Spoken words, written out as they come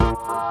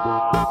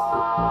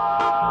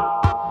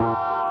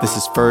This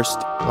is First,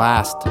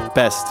 Last,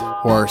 Best,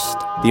 Worst.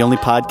 the only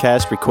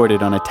podcast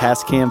recorded on a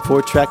Tascam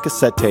 4-track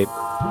cassette tape.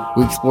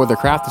 We explore the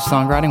craft of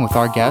songwriting with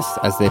our guests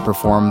as they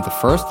perform the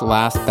first,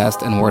 last,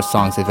 best, and worst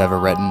songs they've ever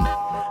written.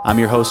 I'm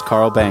your host,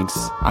 Carl Banks.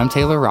 I'm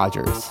Taylor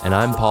Rogers. And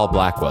I'm Paul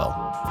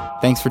Blackwell.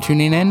 Thanks for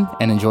tuning in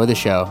and enjoy the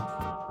show.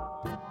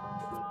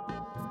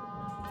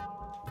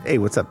 Hey,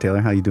 what's up,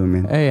 Taylor? How you doing,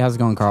 man? Hey, how's it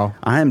going, Carl?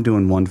 I am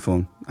doing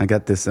wonderful. I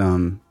got this,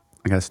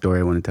 I got a story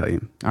I want to tell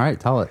you. All right,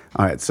 tell it.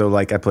 All right, so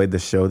I played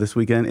this show this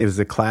weekend. It was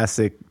a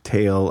classic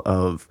tale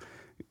of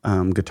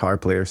guitar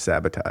player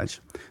sabotage.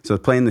 So I was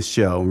playing the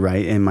show,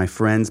 right? And my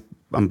friends,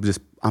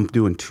 I'm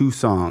doing 2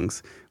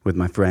 songs with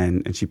my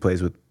friend, and she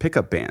plays with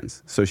pickup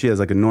bands. So she has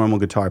like a normal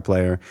guitar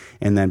player,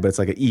 but it's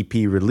like an EP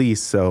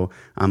release, so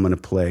I'm going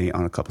to play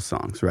on a couple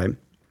songs, right?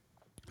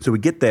 So we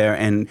get there,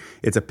 and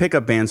it's a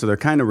pickup band, so they're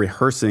kind of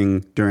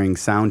rehearsing during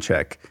sound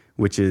check,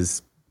 which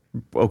is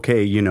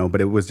okay,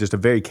 but it was just a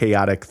very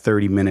chaotic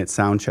 30-minute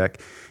sound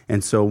check.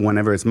 And so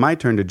whenever it's my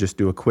turn to just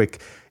do a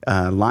quick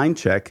line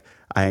check,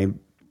 I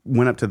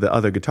went up to the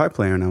other guitar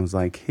player and I was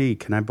like, hey,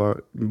 can I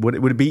borrow, would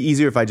it be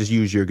easier if I just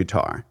use your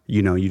guitar?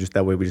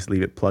 That way we just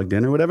leave it plugged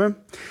in or whatever.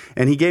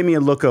 And he gave me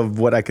a look of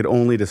what I could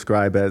only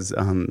describe as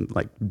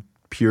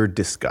pure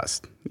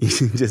disgust. He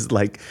just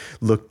looked,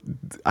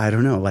 I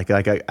don't know,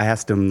 I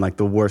asked him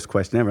the worst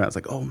question ever. I was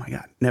like, oh my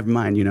God, never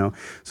mind,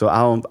 So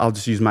I'll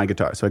just use my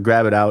guitar. So I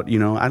grab it out,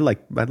 I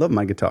love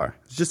my guitar.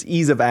 It's just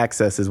ease of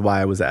access is why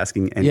I was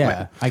asking anyway.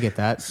 Yeah, I get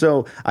that.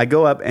 So I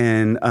go up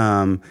and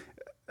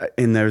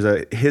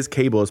his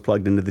cable is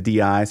plugged into the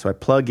DI. So I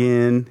plug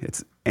in,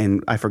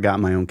 and I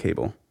forgot my own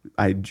cable.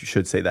 I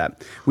should say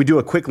that. We do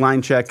a quick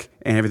line check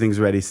and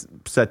everything's ready,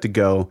 set to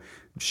go.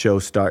 Show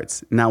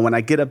starts. Now, when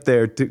I get up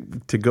there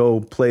to go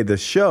play the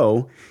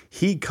show,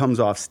 he comes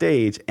off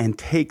stage and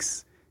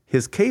takes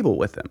his cable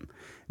with him.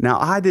 Now,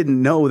 I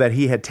didn't know that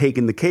he had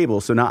taken the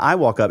cable. So now I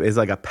walk up. It's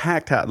like a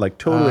packed house,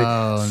 totally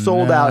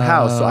sold out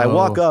house. So I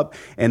walk up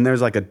and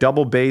there's a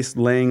double bass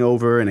laying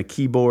over and a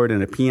keyboard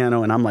and a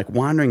piano. And I'm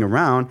wandering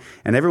around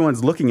and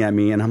everyone's looking at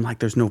me and I'm like,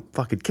 there's no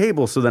fucking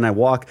cable. So then I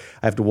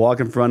have to walk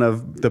in front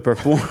of the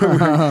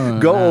performer,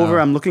 over.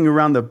 I'm looking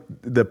around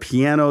the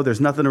piano.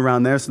 There's nothing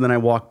around there. So then I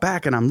walk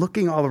back and I'm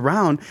looking all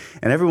around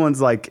and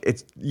everyone's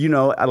it's,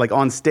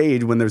 on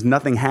stage when there's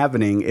nothing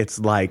happening, it's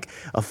like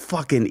a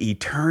fucking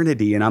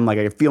eternity. And I'm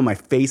I feel my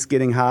face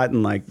getting hot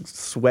and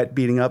sweat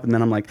beating up, and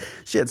then I'm like,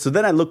 shit. So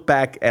then I look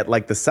back at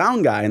the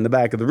sound guy in the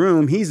back of the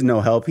room. He's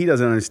no help. He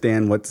doesn't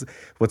understand what's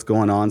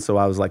going on. So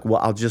I was like, well,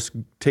 I'll just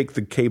take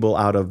the cable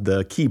out of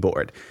the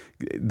keyboard.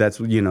 That's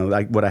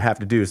what I have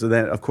to do. So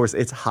then of course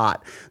it's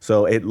hot.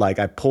 So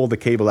I pull the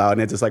cable out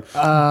and it's just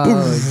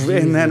poof,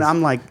 and then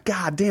I'm like,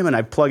 God damn it!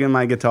 I plug in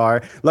my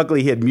guitar.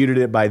 Luckily he had muted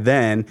it by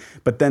then,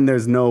 but then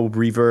there's no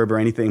reverb or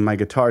anything. My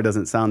guitar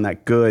doesn't sound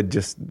that good,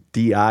 just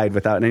DI'd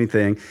without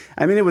anything.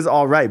 I mean, it was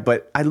all right,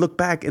 but I look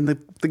back and the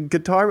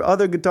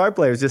other guitar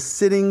players just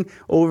sitting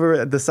over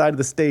at the side of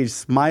the stage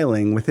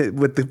smiling with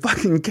the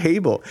fucking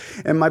cable.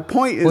 And my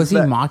point is, was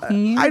he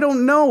mocking you? I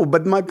don't know,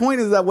 but my point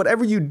is that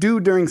whatever you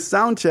do during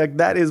sound check,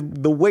 that is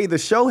the way the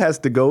show has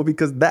to go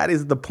because that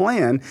is the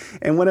plan.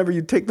 And whenever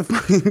you take the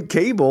fucking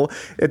cable,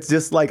 it's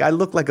just I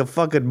look like a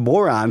fucking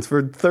moron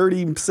for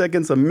 30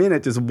 seconds a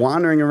minute just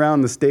wandering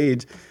around the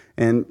stage.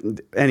 And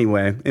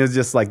anyway, it was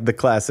just the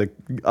classic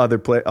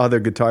other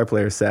guitar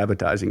players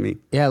sabotaging me.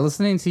 Yeah,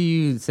 listening to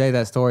you say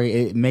that story,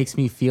 it makes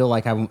me feel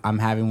like I'm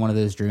having one of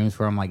those dreams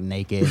where I'm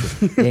naked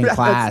in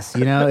class.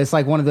 It's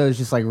one of those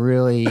just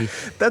really.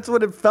 That's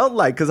what it felt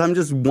like because I'm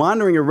just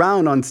wandering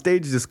around on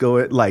stage, just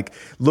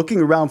looking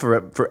around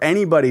for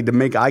anybody to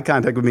make eye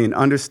contact with me and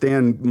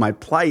understand my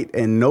plight,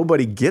 and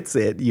nobody gets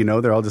it.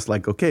 They're all just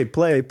okay,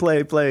 play,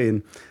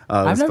 and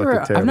I've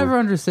never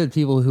understood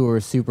people who are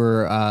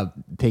super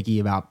picky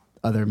about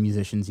other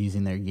musicians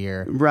using their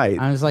gear. Right.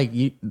 I was do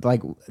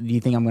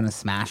you think I'm going to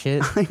smash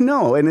it? I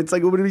know. And it's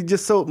it would be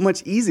just so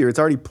much easier. It's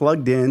already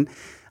plugged in.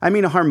 I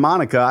mean, a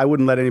harmonica, I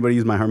wouldn't let anybody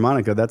use my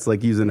harmonica. That's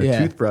like using a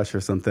toothbrush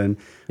or something.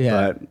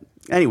 Yeah. But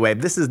anyway,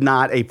 this is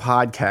not a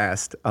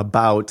podcast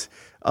about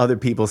other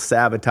people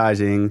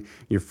sabotaging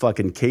your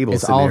fucking cable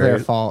It's scenario. all their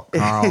fault,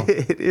 Carl.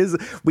 It is.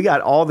 We got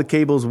all the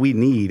cables we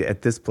need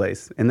at this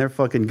place, and they're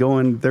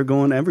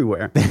going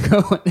everywhere.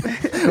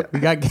 We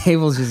got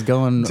cables just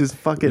going. Just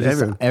fucking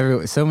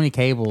everywhere. So many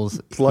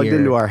cables. Plugged here.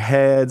 into our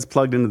heads,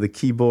 plugged into the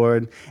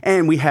keyboard.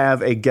 And we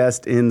have a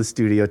guest in the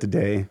studio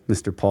today,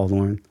 Mr. Paul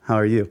Lauren. How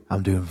are you?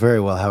 I'm doing very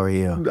well. How are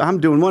you? I'm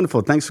doing wonderful.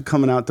 Thanks for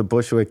coming out to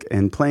Bushwick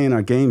and playing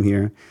our game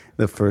here,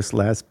 the first,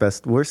 last,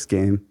 best, worst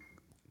game.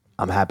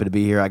 I'm happy to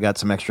be here. I got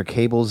some extra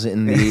cables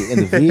in the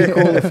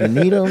vehicle if you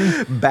need them.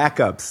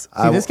 Backups.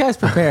 See, this guy's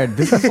prepared.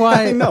 This is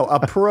why. I know,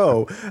 a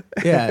pro.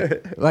 Yeah.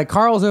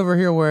 Carl's over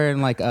here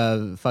wearing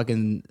a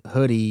fucking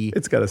hoodie.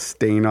 It's got a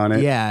stain on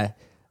it. Yeah.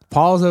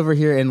 Paul's over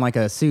here in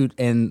a suit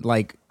and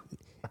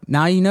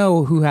now you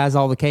know who has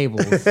all the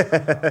cables.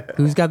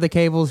 Who's got the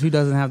cables, who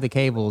doesn't have the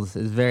cables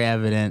is very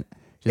evident.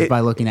 Just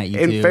by looking at you,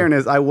 in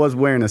fairness, I was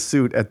wearing a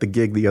suit at the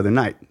gig the other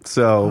night.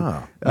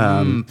 So,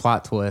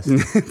 plot twist.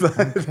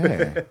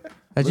 Okay.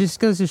 That just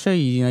goes to show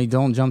you, you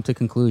don't jump to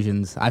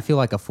conclusions. I feel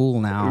like a fool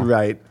now.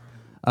 Right.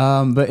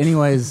 But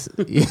anyways,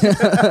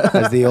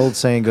 As the old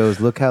saying goes,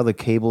 look how the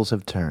cables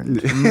have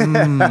turned.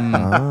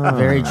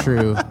 very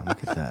true.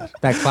 Look at that.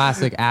 That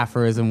classic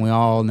aphorism we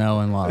all know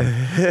and love.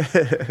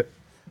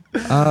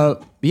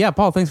 Yeah,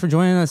 Paul, thanks for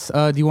joining us.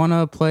 Do you want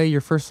to play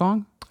your first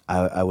song?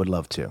 I would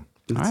love to. All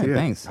Let's right, hear it.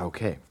 thanks.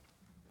 Okay.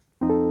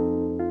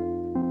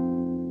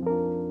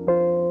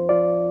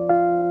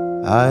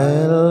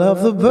 I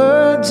love the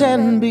birds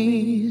and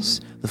bees,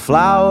 the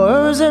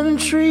flowers and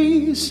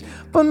trees,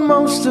 but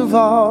most of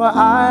all,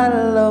 I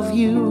love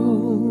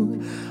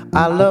you.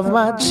 I love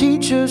my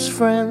teachers,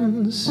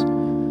 friends,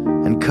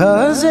 and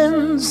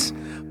cousins,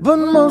 but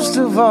most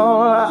of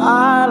all,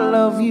 I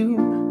love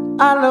you.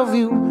 I love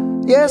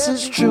you. Yes,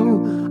 it's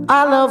true.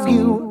 I love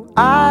you.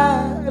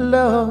 I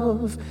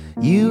love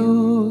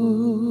you.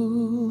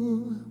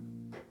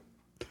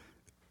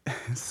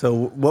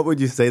 So, what would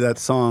you say that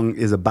song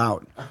is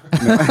about?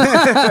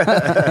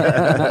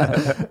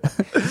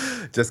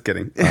 Just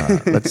kidding.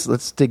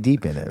 Let's dig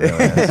deep in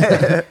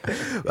it.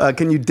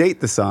 Can you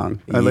date the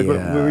song? Like,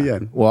 where were you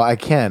at? Well, I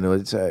can.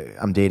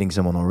 I'm dating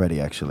someone already,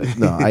 actually.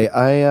 No,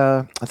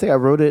 I think I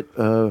wrote it.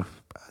 Let's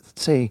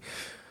say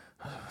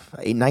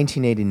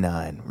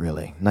 1989.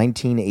 Really,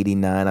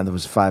 1989. I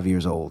was 5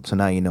 years old. So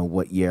now you know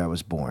what year I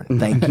was born.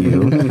 Thank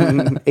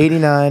you.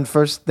 89.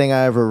 First thing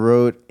I ever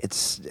wrote.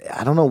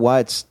 I don't know why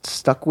it's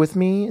stuck with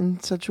me in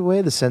such a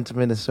way. The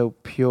sentiment is so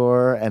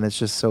pure, and it's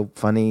just so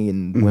funny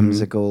and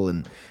whimsical,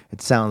 and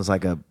it sounds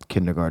like a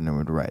kindergartner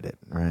would write it,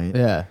 right?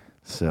 Yeah.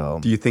 So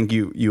Do you think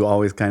you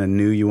always kind of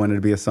knew you wanted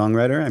to be a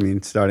songwriter? I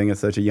mean, starting at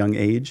such a young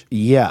age.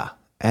 yeah.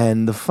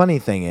 And the funny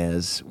thing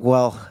is,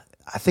 well,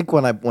 I think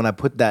when I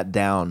put that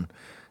down,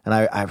 and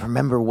I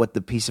remember what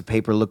the piece of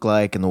paper looked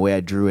like and the way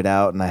I drew it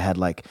out, and I had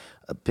like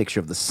a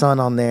picture of the sun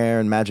on there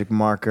and magic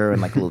marker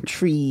and like little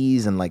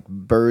trees and like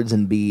birds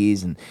and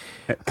bees, and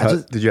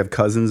Did you have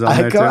cousins on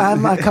there too? I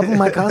had a couple of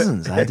my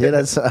cousins. I did.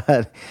 I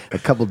had a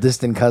couple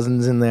distant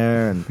cousins in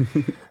there,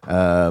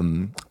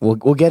 and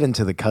we'll get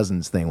into the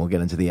cousins thing. We'll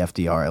get into the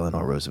FDR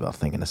Eleanor Roosevelt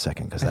thing in a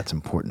second because that's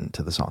important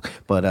to the song.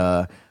 But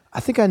I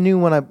think I knew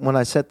when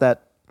I set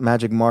that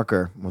magic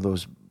marker, or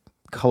those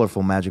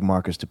colorful magic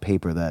markers to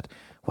paper, that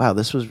wow,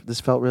 this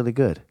felt really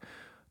good.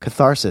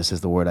 Catharsis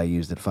is the word I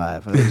used at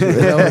 5. I was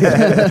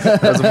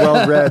a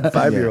well-read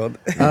 5-year-old.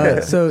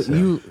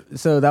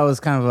 So that was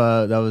kind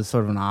of that was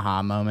sort of an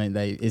aha moment.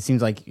 That it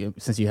seems like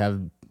since you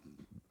have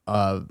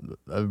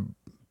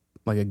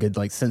like a good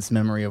like sense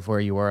memory of where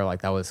you were,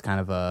 like that was kind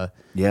of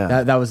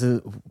that was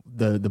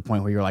the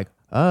point where you're like,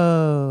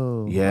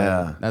 oh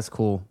Yeah. like, that's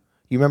cool.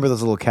 You remember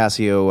those little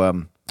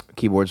Casio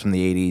keyboards from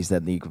the 80s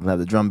that you could have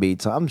the drum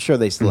beat? So I'm sure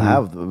they still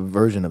have a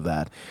version of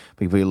that.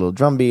 But you put a little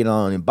drum beat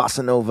on, and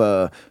bossa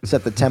nova,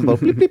 set the tempo,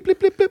 bleep, bleep, bleep,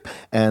 bleep, bleep,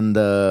 and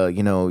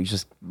you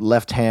just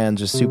left hand,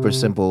 just super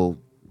simple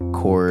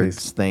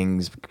chords,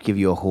 things give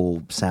you a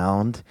whole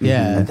sound.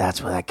 Yeah. And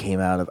that's where that came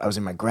out of. I was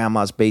in my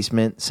grandma's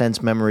basement.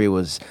 Sense memory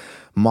was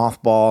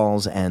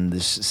mothballs and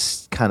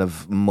this kind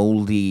of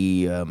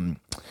moldy,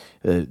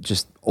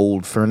 just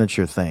old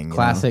furniture thing.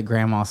 Classic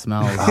grandma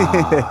smells.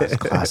 It's a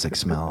classic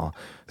smell.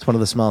 It's one of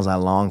the smells I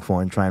long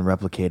for and try and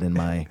replicate in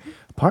my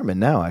apartment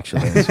now,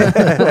 actually.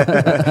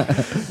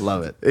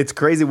 Love it. It's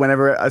crazy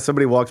whenever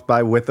somebody walks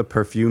by with a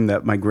perfume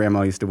that my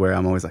grandma used to wear.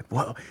 I'm always like,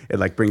 whoa! It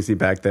like brings me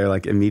back there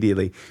like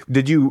immediately.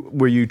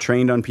 Were you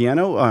trained on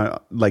piano,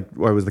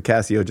 or was the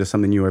Casio just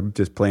something you were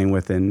just playing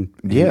with and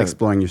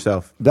exploring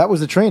yourself? That was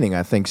the training,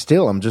 I think.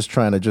 Still, I'm just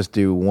trying to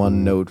do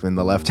one note in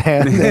the left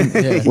hand.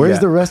 And where's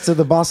the rest of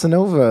the bossa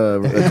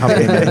nova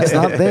accompaniment? It's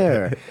not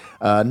there.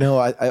 No,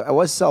 I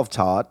was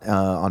self-taught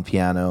on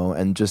piano,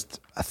 and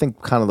just I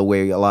think kind of the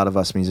way a lot of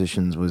us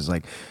musicians was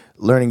like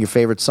learning your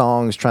favorite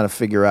songs, trying to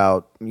figure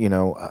out,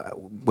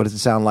 what does it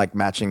sound like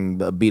matching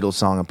the Beatles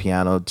song on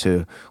piano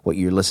to what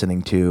you're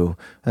listening to,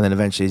 and then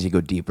eventually as you go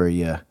deeper,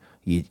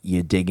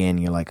 you dig in,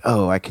 you're like,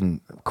 oh, I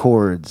can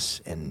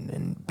chords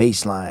and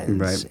bass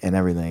lines and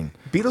everything.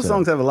 Beatles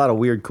songs have a lot of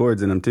weird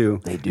chords in them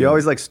too. They do. You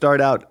always like start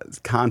out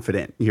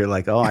confident. You're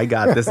like, oh, I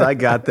got this, I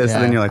got this. Yeah.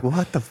 And then you're like,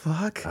 what the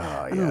fuck?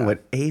 I don't know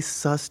what A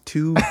sus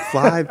 2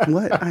 5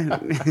 what?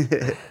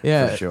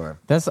 Yeah, For sure.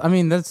 That's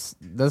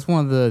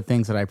one of the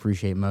things that I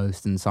appreciate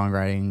most in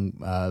songwriting,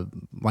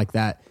 like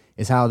that,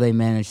 is how they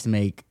manage to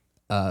make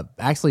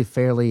actually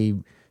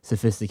fairly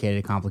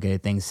sophisticated,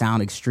 complicated things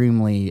sound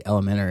extremely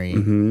elementary,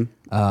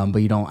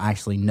 but you don't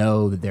actually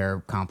know that they're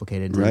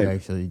complicated until you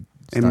actually.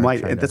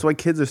 That's why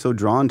kids are so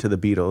drawn to the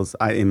Beatles,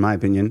 in my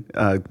opinion,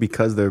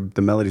 because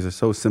the melodies are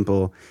so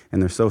simple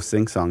and they're so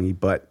sing-songy.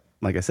 But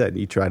like I said,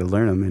 you try to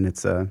learn them, and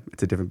it's a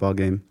different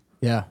ballgame.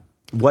 Yeah.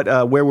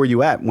 Where were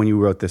you at when you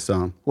wrote this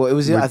song? Well, it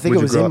was. I think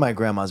it was in my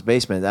grandma's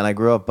basement, and I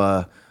grew up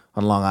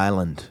on Long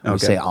Island. We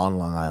Okay. say on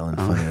Long Island,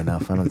 funny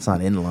enough. I know it's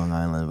not in Long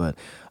Island, but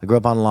I grew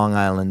up on Long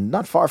Island,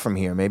 not far from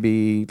here.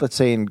 Maybe, let's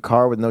say in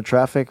car with no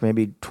traffic,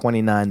 maybe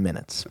 29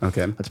 minutes.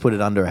 Okay. Let's put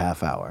it under a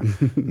half hour.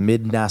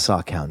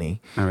 Mid-Nassau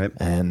County. All right.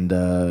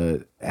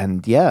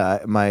 And yeah,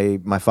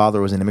 my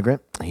father was an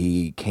immigrant.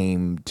 He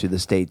came to the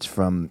States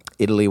from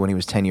Italy when he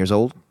was 10 years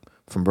old,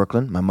 from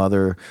Brooklyn. My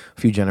mother, a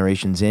few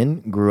generations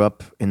in, grew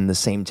up in the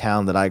same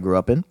town that I grew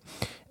up in.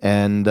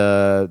 And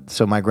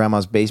so my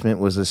grandma's basement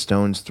was a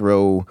stone's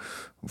throw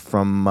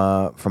from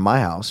my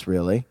house,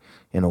 really,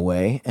 in a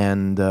way.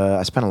 And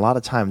I spent a lot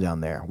of time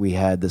down there. We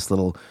had this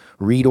little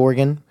reed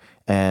organ,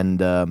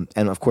 and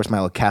of course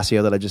my little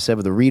Casio that I just said.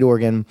 But the reed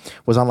organ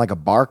was on like a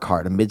bar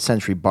cart, a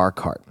mid-century bar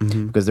cart,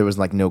 because there was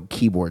like no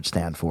keyboard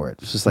stand for it.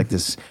 It was just like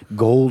this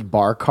gold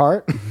bar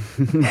cart,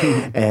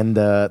 and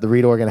the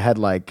reed organ had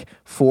like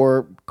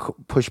 4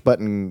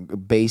 push-button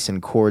bass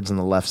and chords on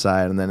the left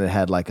side, and then it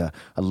had like a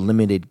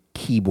limited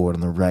keyboard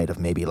on the right of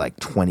maybe like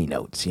 20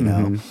 notes, you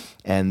know.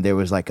 And there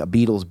was like a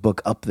Beatles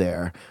book up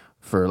there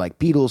for like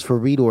Beatles for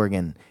reed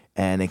organ,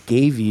 and it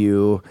gave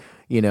you,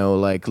 you know,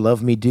 like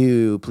Love Me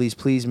Do, Please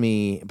Please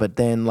Me, but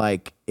then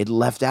like it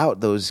left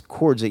out those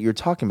chords that you're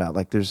talking about.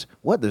 Like there's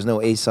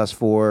no A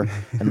sus4,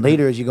 and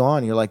later as you go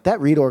on, you're like, that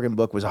reed organ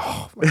book was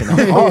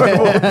fucking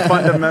horrible.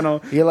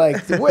 Fundamental. You're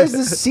like, where's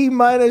the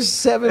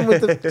C-7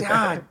 with the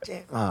God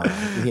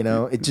damn, you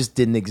know, it just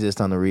didn't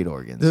exist on the reed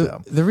organ.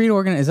 So The reed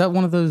organ, is that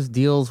one of those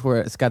deals where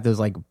it's got those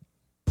like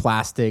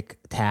plastic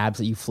tabs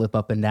that you flip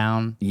up and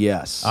down?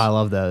 yes, Oh, I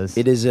love those.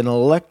 it is an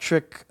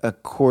electric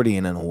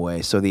accordion in a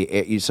way. So the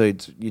air,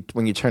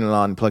 when you turn it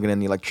on, plug it in,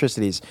 the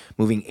electricity is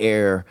moving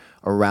air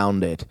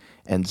around it,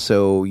 and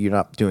so you're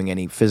not doing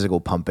any physical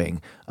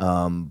pumping.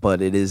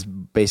 But it is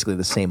basically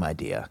the same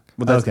idea.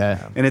 Well, that's, Okay.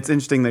 And it's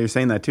interesting that you're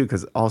saying that too,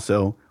 because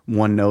also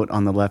one note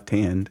on the left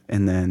hand,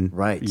 and then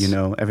Right. you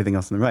know, everything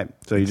else on the right.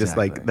 So you just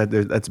like Exactly.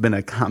 that. That's been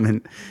a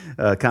common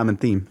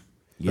theme.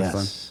 That's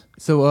fun. Yes.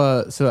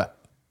 So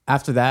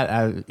after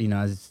that,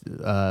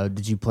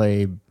 did you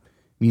play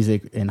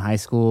music in high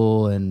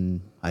school?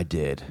 And I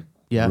did.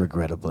 Yeah?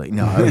 Regrettably.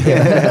 No.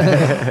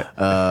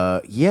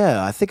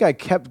 Yeah, I think I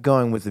kept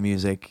going with the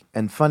music.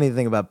 And funny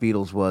thing about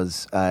Beatles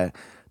was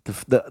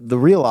the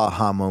real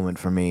aha moment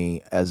for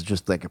me as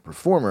just like a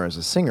performer, as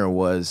a singer,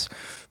 was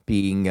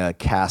being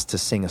cast to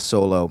sing a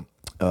solo.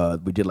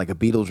 We did like a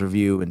Beatles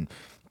review in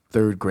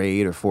 3rd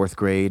grade or 4th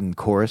grade in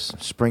chorus,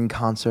 spring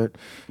concert.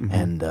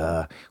 And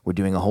we're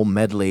doing a whole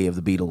medley of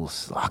the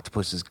Beatles,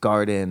 Octopus's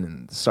Garden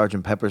and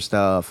Sgt. Pepper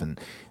stuff. And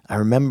I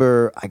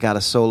remember I got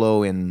a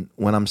solo in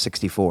When I'm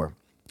 64.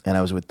 And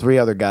I was with 3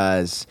 other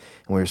guys,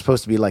 and we were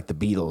supposed to be like the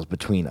Beatles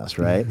between us,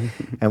 right?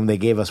 And they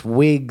gave us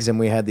wigs, and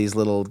we had these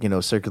little, you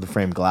know, circular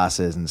frame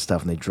glasses and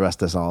stuff, and they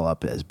dressed us all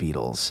up as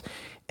Beatles.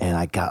 And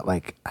I got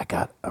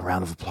a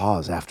round of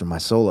applause after my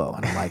solo,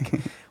 and I'm like,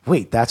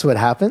 wait, that's what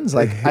happens?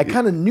 Like, I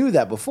kind of knew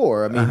that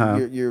before. I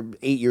mean, you're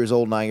 8 years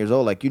old, 9 years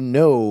old, like, you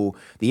know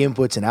the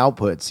inputs and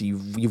outputs.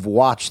 You've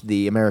watched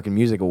the American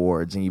Music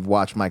Awards, and you've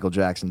watched Michael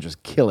Jackson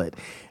just kill it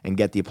and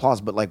get the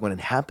applause. But like when it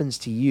happens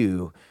to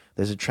you,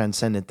 there's a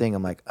transcendent thing.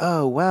 I'm like,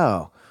 oh,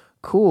 wow,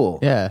 cool.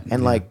 Yeah.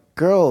 And like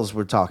girls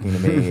were talking to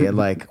me and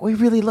like, we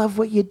really love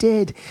what you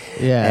did.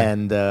 Yeah.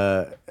 And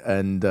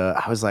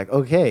I was like,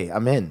 okay,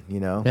 I'm in,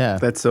 you know? yeah,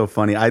 That's so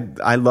funny.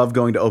 I love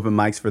going to open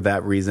mics for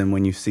that reason.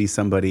 When you see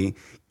somebody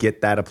get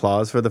that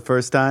applause for the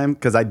first time,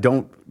 because I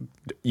don't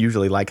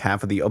usually like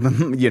half of the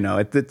open. You know,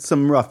 it's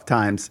some rough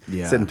times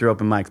sitting through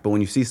open mics. But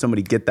when you see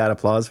somebody get that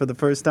applause for the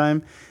first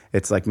time,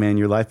 it's like, man,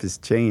 your life has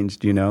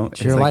changed. You know,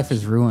 your like, life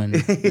is ruined.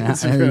 You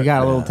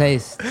got a little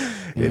taste.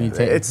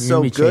 it's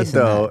so good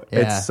though.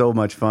 It's so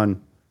much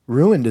fun.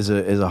 Ruined is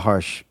a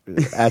harsh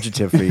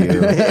adjective for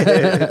you.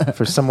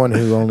 For someone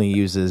who only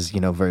uses, you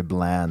know, very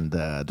bland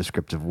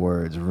descriptive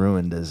words,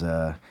 ruined is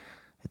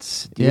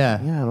it's Yeah. I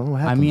don't know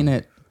what I happened. mean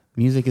it.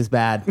 Music is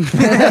bad.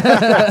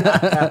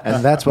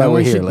 And that's why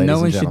we're here, ladies no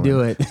and one should gentlemen. do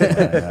it.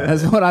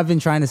 That's what I've been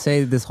trying to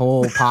say this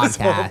whole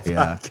podcast.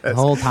 Yeah. The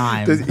whole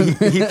time.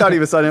 He thought he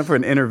was signing up for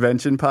an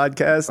intervention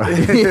podcast.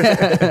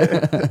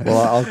 Well,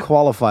 I'll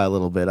qualify a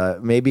little bit.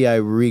 Maybe I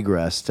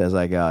regressed as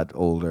I got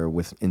older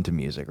into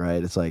music,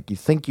 right? It's like you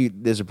think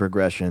there's a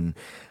progression,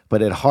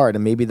 but at heart,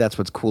 and maybe that's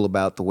what's cool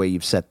about the way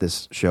you've set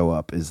this show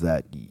up, is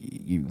that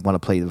you want to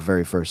play the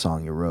very first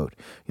song you wrote.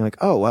 You're like,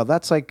 oh, well,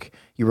 that's like,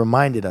 you're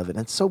reminded of it.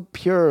 And it's so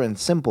pure and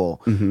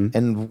simple.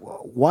 And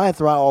why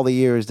throughout all the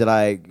years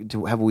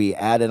have we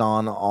added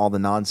on all the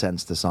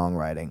nonsense to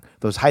songwriting?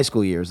 Those high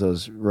school years,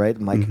 right?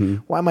 I'm like,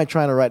 why am I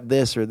trying to write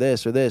this or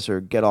this or this or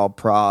get all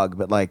prog?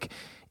 But like,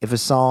 if a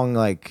song,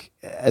 like,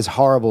 as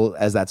horrible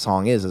as that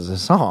song is as a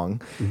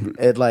song,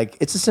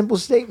 it's a simple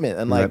statement.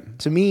 And like,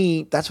 to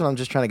me, that's what I'm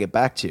just trying to get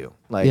back to.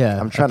 Like,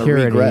 I'm trying to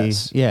purity.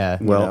 regress. Yeah.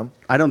 You Well, know?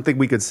 I don't think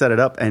we could set it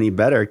up any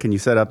better. Can you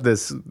set up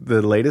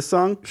the latest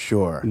song?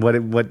 Sure.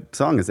 What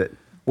song is it?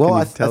 Well, Can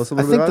you I tell us a I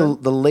little think bit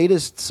about the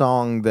latest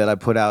song that I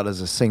put out as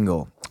a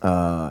single,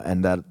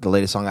 and that the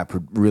latest song I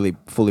really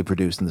fully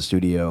produced in the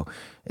studio,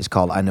 is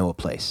called "I Know a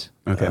Place."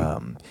 Okay.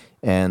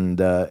 and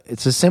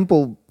it's a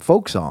simple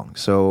folk song.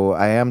 So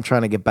I am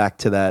trying to get back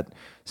to that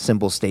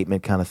simple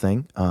statement kind of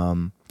thing.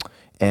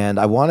 And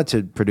I wanted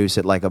to produce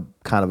it like a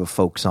kind of a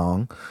folk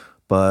song,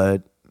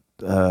 but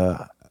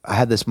I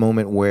had this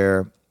moment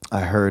where I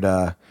heard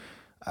a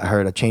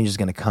change is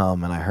going to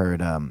come, and I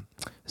heard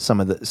some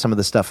of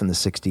the stuff in the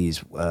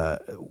 '60s,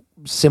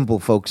 simple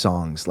folk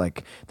songs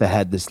like that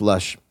had this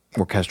lush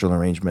orchestral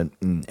arrangement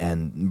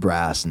and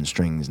brass and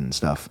strings and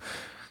stuff.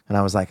 And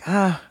I was like,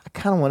 I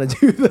kind of want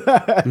to do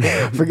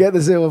that. Forget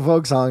the simple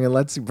folk song and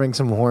let's bring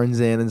some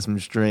horns in and some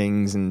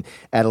strings and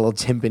add a little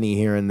timpani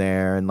here and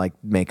there and like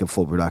make a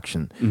full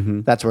production.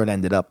 Mm-hmm. That's where it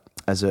ended up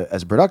as a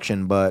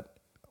production. But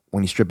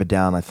when you strip it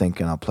down, I think,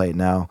 and I'll play it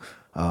now,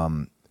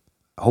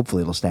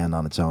 hopefully it'll stand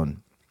on its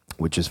own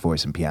with just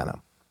voice and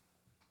piano.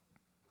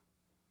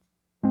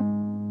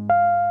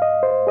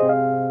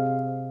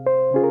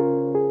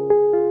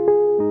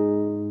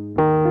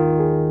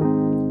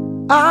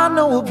 I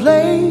know a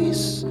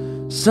place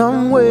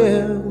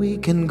somewhere we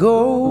can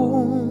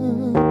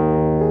go,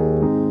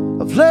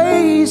 a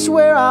place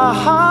where our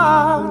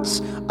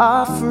hearts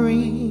are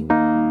free,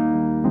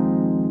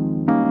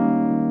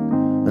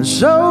 and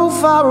so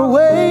far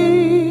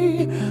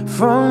away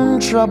from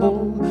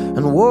trouble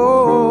and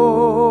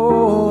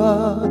woe,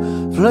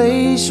 a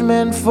place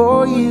meant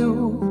for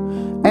you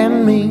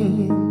and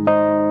me.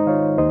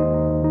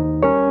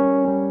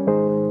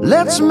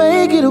 Let's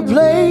make it a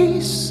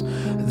place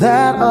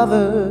that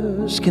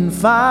others can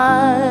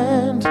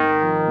find,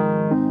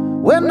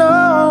 where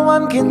no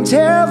one can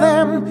tell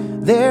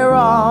them they're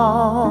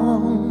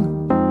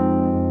wrong.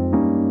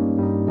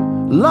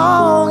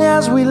 Long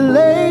as we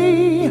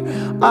lay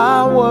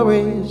our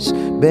worries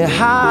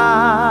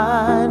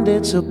behind,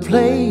 it's a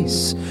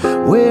place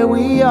where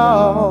we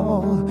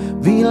all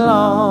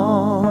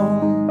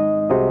belong.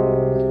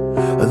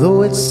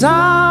 Though it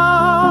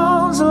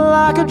sounds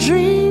like a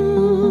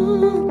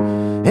dream,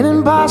 an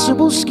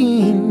impossible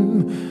scheme,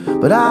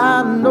 but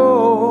I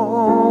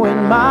know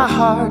in my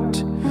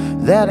heart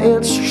that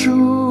it's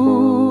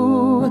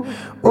true.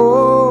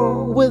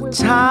 Oh, with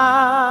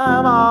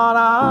time on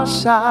our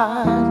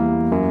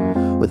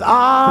side, with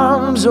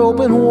arms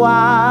open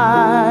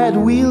wide,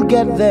 we'll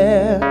get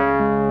there.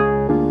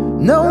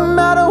 No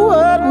matter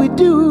what we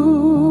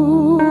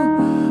do,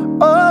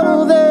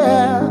 oh,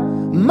 there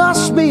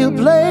must be a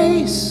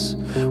place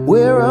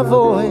where a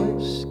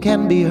voice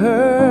can be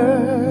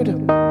heard,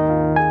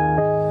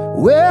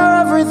 where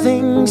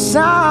everything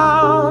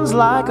sounds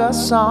like a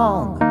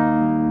song,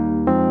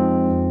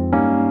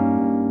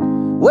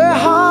 where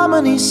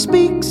harmony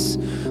speaks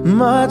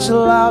much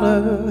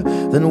louder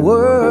than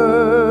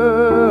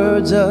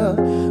words, a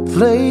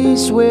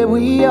place where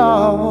we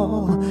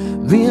all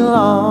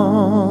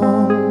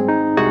belong.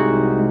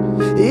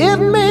 It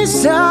may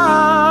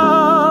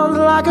sound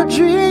like a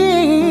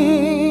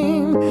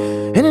dream,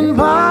 an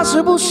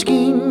impossible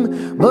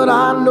scheme, but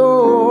I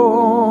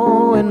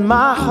know in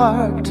my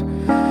heart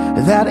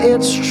that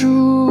it's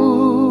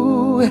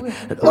true.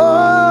 And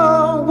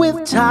oh,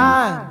 with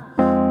time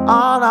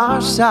on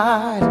our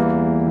side,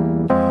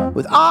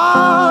 with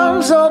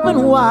arms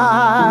open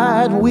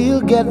wide,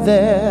 we'll get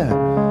there.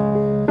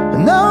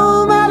 And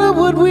no matter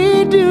what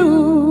we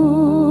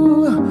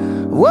do,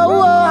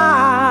 whoa,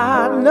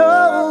 I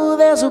know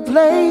there's a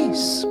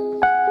place,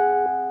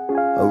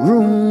 a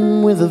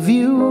room with a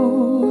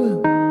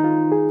view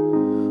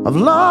of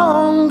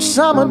long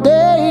summer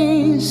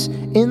days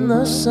in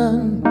the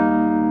sun,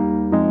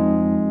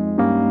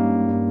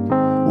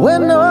 where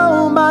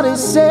nobody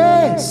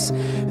says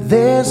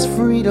there's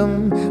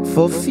freedom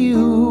for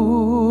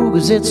few,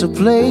 'cause it's a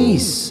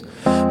place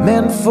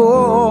meant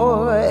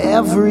for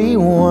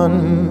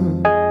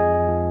everyone,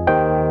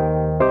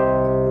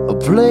 a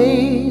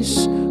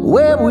place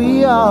where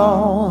we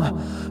all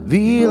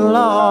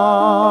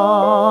belong.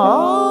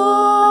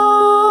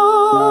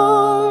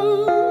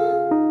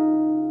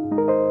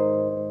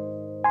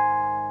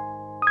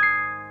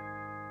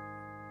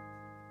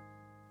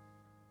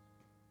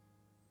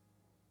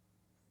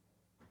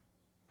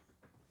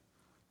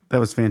 That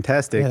was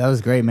fantastic. Yeah, that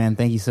was great, man.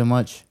 Thank you so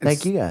much.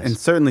 Thank you, guys. And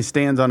certainly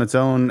stands on its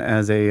own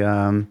as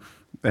a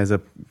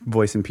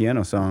voice and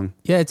piano song.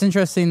 Yeah, it's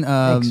interesting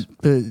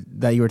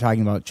that you were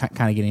talking about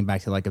kind of getting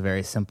back to like a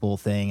very simple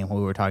thing, and what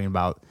we were talking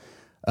about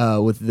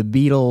with the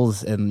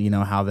Beatles, and you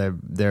know how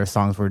their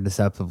songs were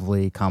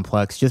deceptively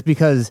complex. Just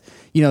because,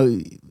 you know,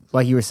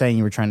 like you were saying,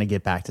 you were trying to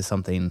get back to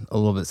something a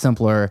little bit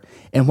simpler,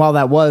 and while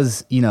that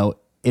was, you know,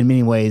 in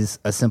many ways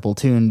a simple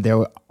tune,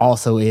 there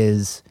also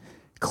is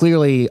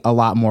clearly a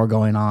lot more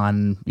going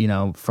on, you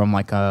know, from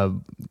like a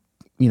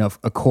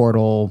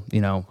chordal, you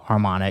know,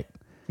 harmonic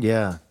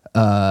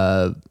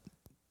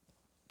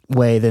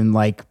way than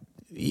like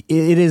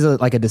it is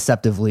like a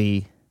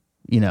deceptively,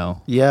 you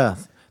know. Yeah,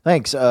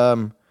 thanks.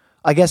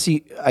 I guess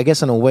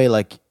in a way,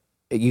 like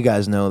you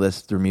guys know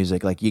this through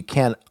music, like you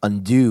can't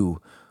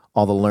undo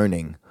all the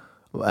learning,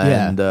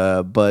 and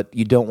but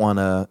you don't want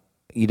to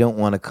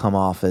come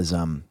off as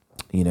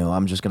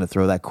I'm just going to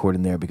throw that chord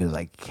in there because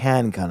I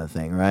can, kind of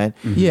thing, right?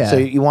 Yeah. So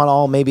you want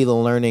all maybe the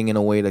learning in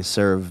a way to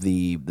serve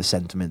the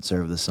sentiment,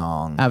 serve the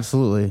song.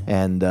 Absolutely.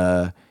 And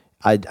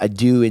I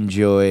do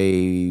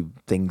enjoy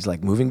things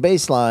like moving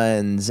bass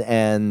lines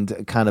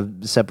and kind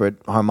of separate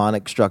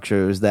harmonic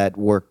structures that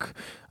work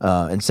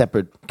and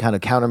separate kind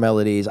of counter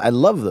melodies. I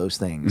love those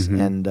things,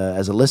 and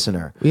as a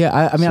listener,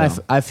 Yeah, I mean,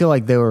 I feel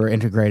like they were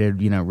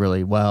integrated,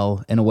 really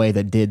well in a way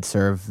that did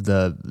serve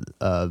the,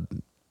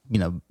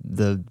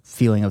 the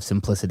feeling of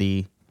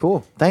simplicity.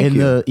 cool. Thank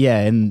you.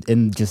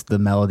 In just the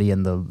melody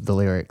and the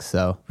lyrics.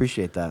 So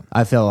Appreciate that.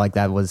 I feel like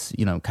that was,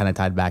 kind of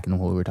tied back into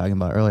what we were talking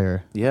about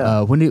earlier.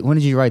 Yeah. When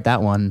did you write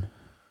that one?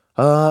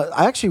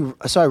 I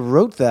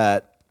wrote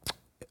that.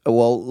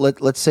 Well,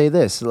 let's say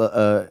this.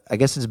 I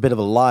guess it's a bit of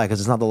a lie because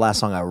it's not the last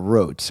song I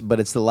wrote, but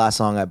it's the last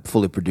song I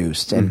fully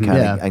produced and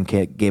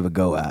gave a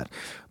go at.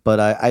 But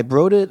I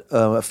wrote it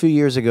a few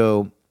years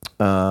ago,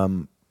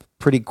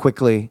 pretty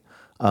quickly,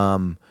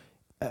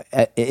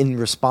 in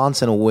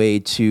response in a way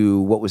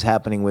to what was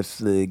happening with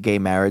the gay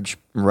marriage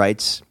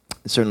rights,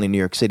 certainly in New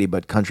York City,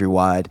 but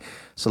countrywide.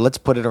 So let's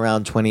put it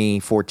around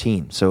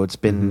 2014. So it's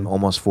been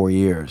almost 4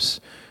 years.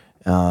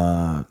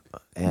 And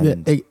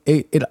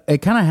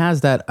it kind of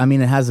has that. I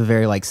mean, it has a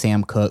very like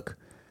Sam Cooke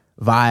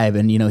vibe,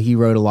 and he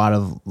wrote a lot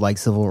of like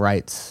civil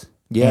rights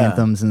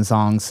anthems and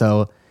songs.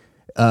 So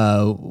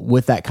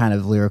with that kind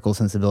of lyrical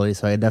sensibility,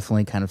 so I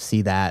definitely kind of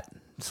see that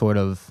sort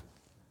of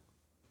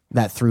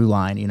that through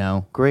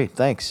line. Great,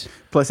 thanks.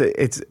 Plus,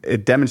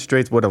 it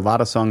demonstrates what a lot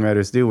of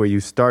songwriters do, where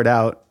you start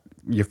out,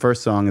 your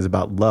first song is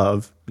about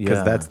love,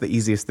 because that's the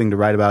easiest thing to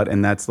write about,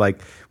 and that's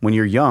like, when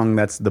you're young,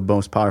 that's the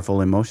most powerful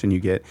emotion you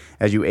get.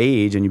 As you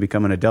age and you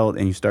become an adult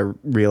and you start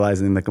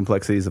realizing the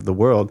complexities of the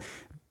world,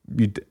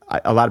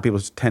 a lot of people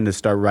tend to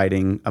start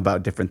writing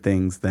about different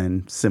things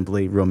than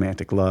simply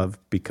romantic love,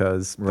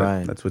 because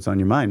that's what's on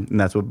your mind, and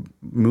that's what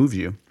moves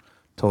you.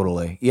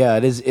 Totally. Yeah,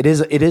 it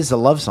is a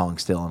love song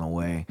still in a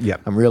way. Yeah.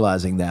 I'm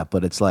realizing that,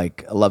 but it's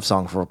like a love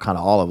song for kind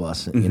of all of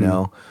us,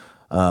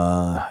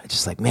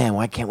 just like, man,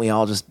 why can't we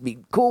all just be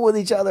cool with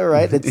each other,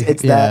 right?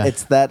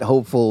 It's that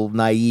hopeful,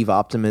 naive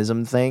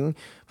optimism thing.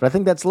 But I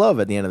think that's love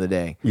at the end of the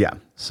day. Yeah.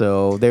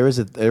 So there is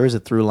a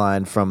through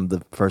line from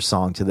the first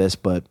song to this,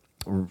 but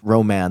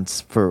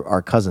romance for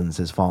our cousins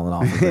has fallen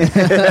off of it.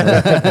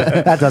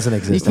 That doesn't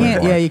exist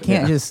anymore. You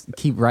can't just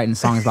keep writing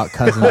songs about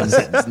cousins.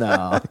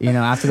 No.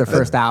 After the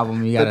first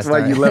album, you got to That's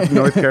start. why you left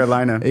North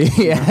Carolina.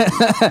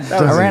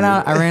 I ran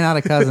out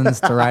of cousins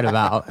to write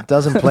about. It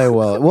doesn't play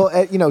well.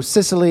 Well,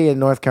 Sicily and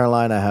North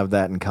Carolina have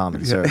that in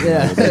common, sir.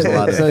 Yeah. There's a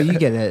lot of, So you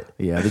get it.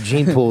 yeah, the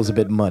gene pool is a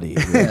bit muddy.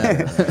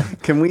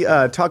 Can we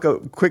talk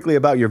quickly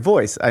about your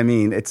voice? I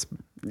mean, it's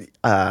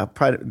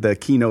the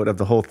keynote of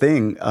the whole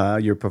thing,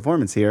 your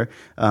performance here.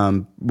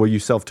 Were you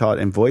self-taught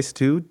in voice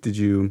too? Did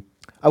you?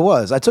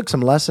 I took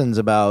some lessons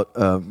about,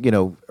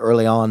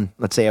 early on,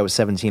 let's say I was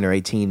 17 or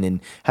 18,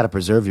 and how to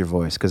preserve your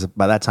voice. Because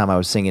by that time I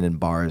was singing in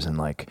bars and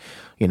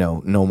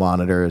no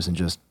monitors and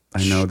just.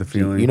 I know the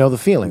feeling. You know the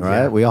feeling,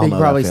 right? Yeah. We all They know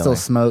probably that still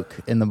feeling. smoke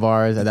in the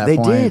bars at that They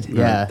point. did.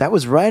 Yeah. That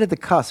was right at the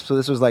cusp. So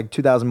this was like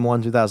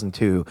 2001,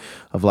 2002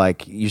 of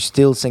like, you're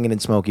still singing in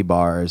smoky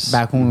bars.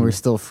 Back when we were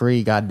still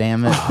free, god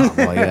damn it.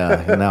 Well,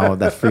 yeah. And now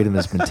that freedom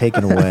has been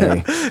taken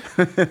away.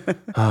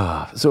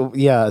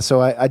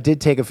 So I did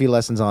take a few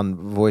lessons on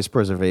voice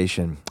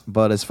preservation.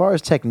 But as far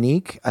as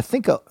technique, I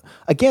think,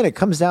 again, it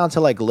comes down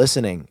to like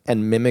listening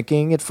and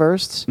mimicking at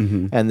first,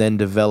 and then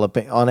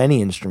developing on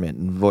any instrument,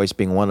 and voice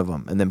being one of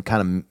them, and then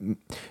kind of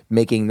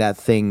making that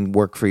thing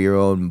work for your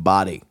own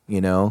body,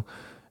 And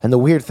the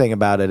weird thing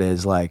about it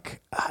is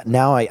like,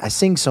 now I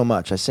sing so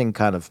much. I sing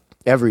kind of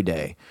every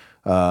day.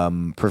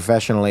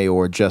 Professionally,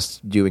 or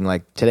just doing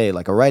like today,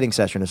 like a writing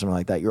session or something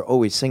like that, you're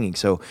always singing.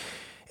 So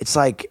it's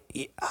like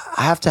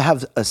I have to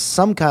have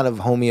some kind of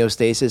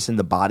homeostasis in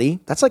the body.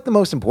 That's like the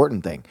most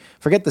important thing.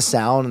 Forget the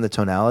sound and the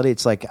tonality.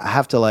 It's like I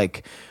have to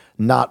like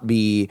not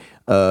be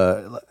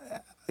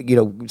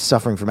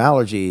suffering from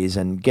allergies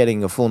and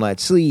getting a full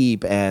night's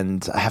sleep,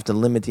 and I have to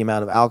limit the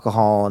amount of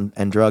alcohol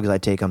and drugs I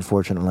take,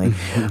 unfortunately.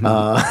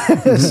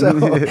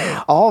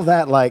 So all of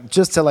that, like,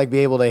 just to like be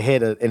able to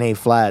hit an A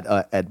flat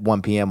at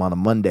 1 p.m. on a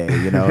Monday,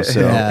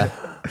 So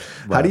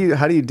How do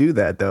you do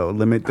that though?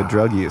 Limit the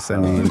drug use. I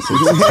mean,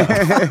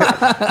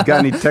 got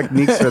any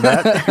techniques for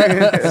that?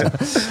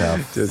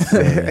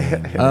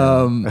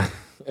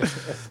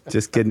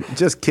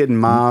 Just kidding,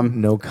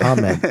 Mom. No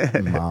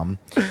comment, Mom.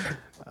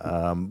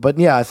 But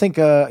yeah, I think,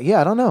 I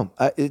don't know.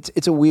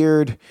 It's a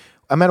weird,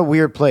 I'm at a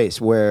weird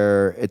place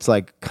where it's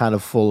like kind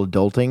of full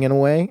adulting in a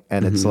way.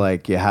 And it's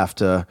like, I have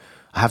to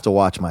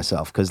watch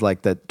myself. Cause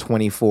like that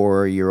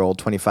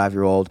 24-year-old,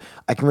 25-year-old,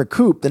 I can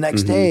recoup the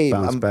next day.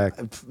 Bounce back.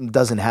 It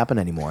doesn't happen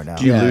anymore now.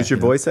 Do you lose your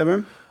voice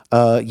ever?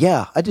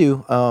 Yeah, I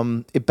do.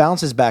 It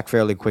bounces back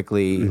fairly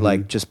quickly.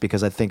 Like just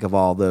because I think of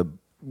all the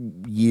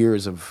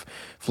years of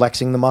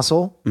flexing the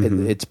muscle,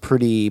 it's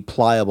pretty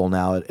pliable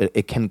now.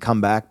 It can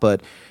come back,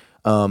 but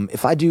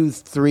if I do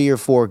 3 or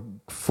 4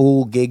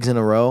 full gigs in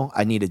a row,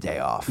 I need a day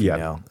off,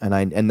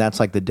 And that's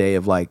like the day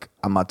of like,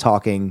 I'm not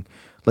talking,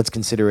 let's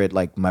consider it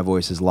like my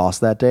voice is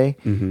lost that day.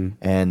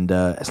 And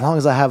as long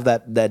as I have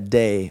that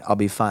day, I'll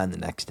be fine the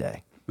next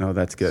day. Oh,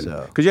 that's good.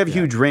 So, Because you have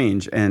huge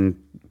range, and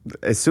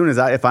as soon as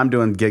if I'm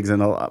doing gigs in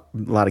a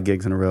lot of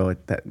gigs in a row,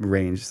 that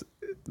range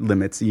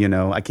limits.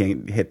 I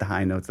can't hit the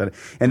high notes.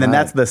 And then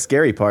that's the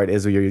scary part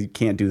is where you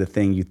can't do the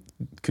thing you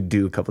could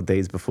do a couple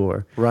days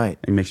before. Right.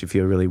 It makes you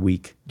feel really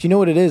weak. Do you know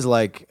what it is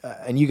like?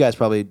 And you guys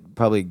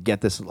probably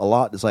get this a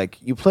lot. It's like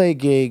you play a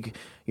gig,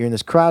 you're in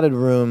this crowded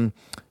room.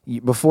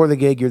 Before the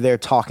gig, you're there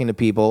talking to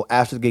people.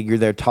 After the gig, you're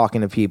there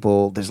talking to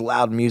people. There's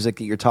loud music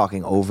that you're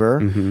talking over,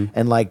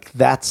 and like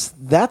that's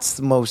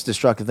the most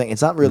destructive thing.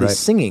 It's not really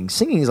singing.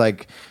 Singing is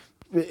like,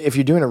 if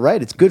you're doing it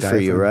right, it's good for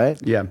you, right?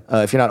 Yeah.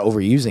 If you're not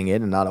overusing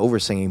it and not over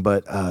singing,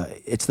 but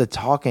it's the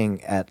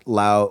talking at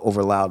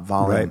over loud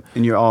volume, Right.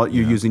 And you're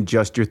using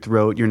just your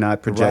throat. You're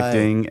not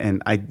projecting,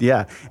 and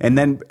and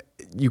then.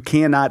 You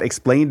cannot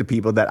explain to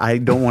people that I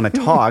don't want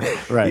to talk.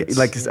 Right.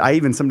 Like I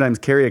even sometimes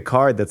carry a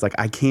card that's like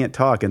I can't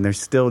talk, and they're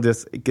still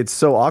just it gets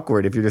so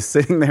awkward if you're just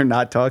sitting there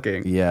not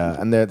talking. Yeah,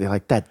 and they're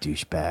like that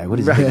douchebag. What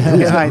is Right. he?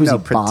 I Who's know,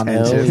 he, Bono?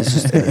 pretentious.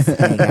 He's just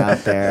gonna hang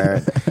out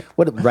there.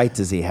 What right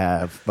does he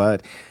have?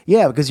 But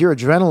yeah, because your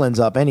adrenaline's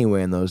up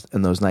anyway in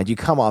those nights. You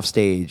come off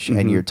stage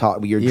and your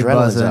adrenaline's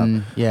buzzing,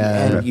 up.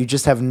 yeah. And you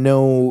just have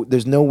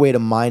there's no way to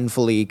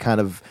mindfully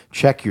kind of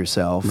check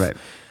yourself. Right.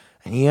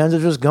 And you end up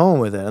just going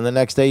with it. And the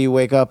next day you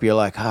wake up, you're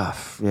like,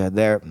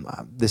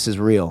 this is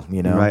real,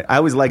 Right. I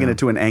always liken it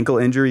to an ankle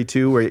injury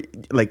too, where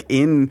like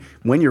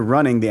when you're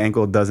running, the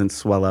ankle doesn't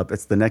swell up.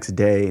 It's the next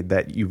day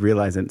that you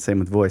realize it. Same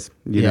with voice.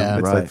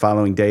 It's like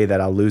following day that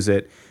I'll lose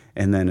it,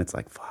 and then it's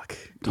like fuck.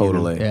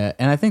 Totally. Yeah,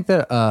 and I think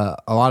that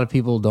a lot of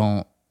people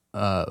don't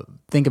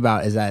think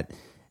about is that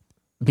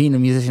being a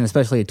musician,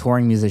 especially a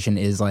touring musician,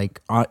 is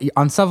like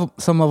on some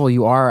level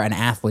you are an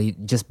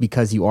athlete just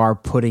because you are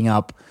putting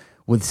up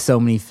with so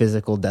many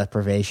physical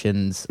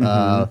deprivations.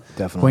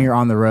 Definitely. When you're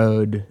on the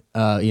road,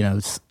 a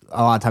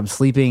lot of times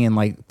sleeping in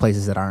like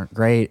places that aren't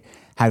great,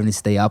 having to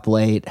stay up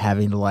late,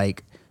 having to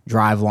like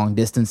drive long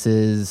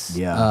distances.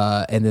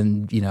 Yeah. And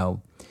then,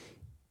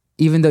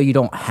 even though you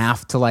don't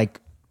have to like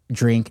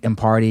drink and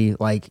party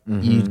like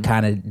you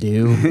kind of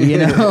do,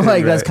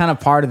 like that's kind of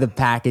part of the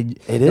package.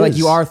 It like is.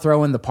 you are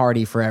throwing the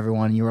party for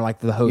everyone. You were like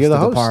the host You're the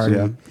of the host, party.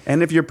 Yeah.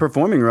 And if you're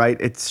performing right,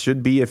 it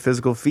should be a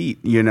physical feat,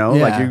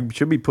 like you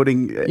should be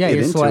putting it You're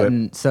into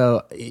sweating. it.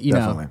 So,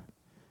 Definitely.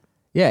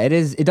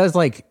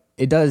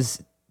 it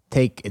does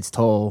take its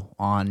toll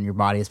on your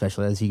body,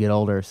 especially as you get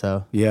older.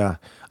 So Yeah.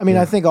 I mean,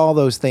 I think all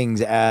those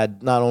things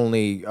add, not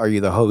only are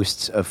you the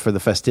host for the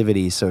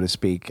festivities, so to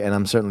speak, and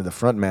I'm certainly the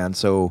front man,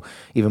 so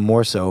even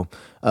more so,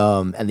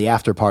 and the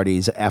after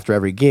parties after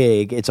every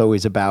gig, it's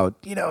always about,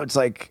 it's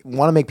like,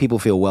 want to make people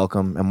feel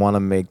welcome and want to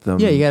make them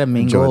Yeah, you gotta enjoy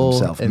mingle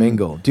themselves. and-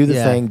 Mingle. Do the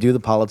yeah. thing, do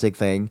the politic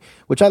thing,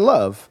 which I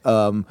love.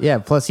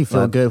 plus you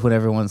feel good when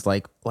everyone's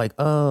like,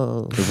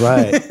 oh,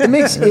 Right.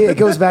 It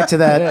goes back to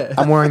that.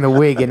 I'm wearing the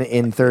wig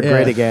in third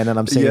grade again, and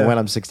I'm singing When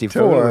I'm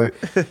 64.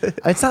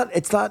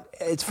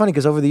 It's funny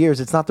because over the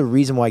years, it's not the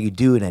reason why you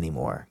do it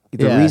anymore.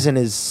 The reason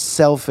is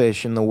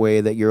selfish in the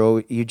way that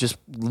you're just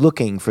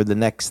looking for the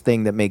next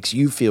thing that makes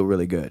you feel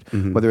really good.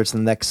 Whether it's the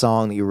next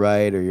song that you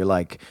write, or you're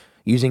like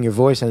using your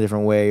voice in a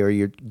different way, or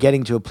you're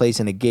getting to a place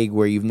in a gig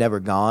where you've never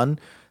gone.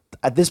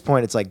 At this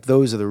point, it's like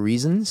those are the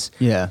reasons.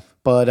 yeah.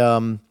 But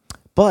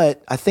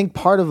I think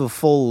part of a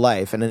full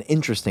life and an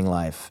interesting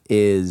life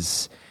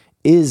is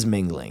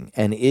mingling,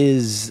 and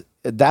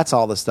that's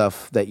all the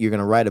stuff that you're going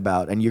to write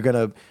about, and you're going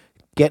to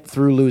get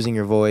through losing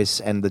your voice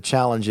and the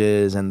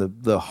challenges and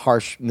the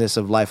harshness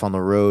of life on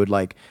the road.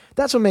 Like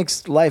that's what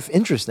makes life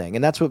interesting,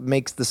 and that's what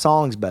makes the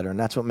songs better, and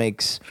that's what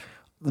makes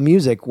the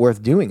music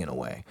worth doing in a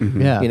way.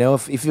 Yeah.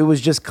 If it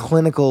was just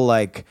clinical,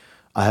 like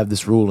I have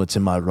this rule, it's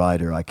in my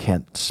rider, I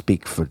can't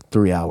speak for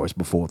 3 hours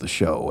before the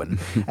show, and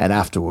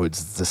afterwards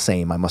it's the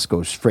same. I must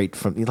go straight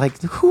from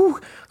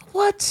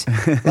what?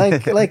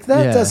 Like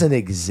that doesn't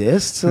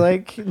exist.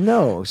 Like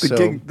no.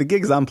 The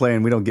gigs I'm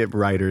playing, we don't get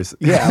writers.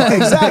 Yeah,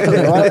 exactly.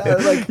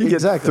 You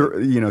get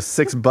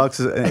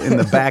 $6 in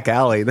the back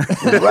alley.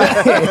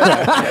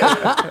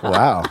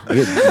 Wow.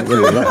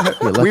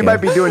 You're We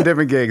might be doing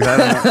different gigs. I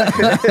don't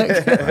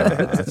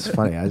know. That's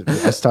funny.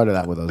 I started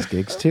out with those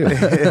gigs too.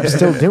 I'm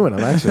still doing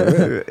them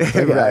actually.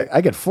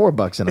 I get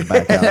 $4 in a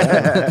back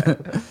alley.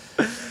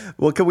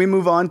 Well, can we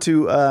move on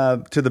to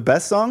the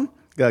best song?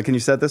 Can you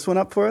set this one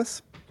up for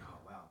us?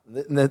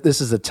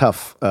 This is a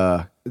tough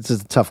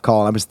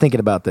call. I was thinking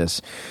about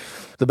this.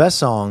 The best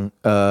song,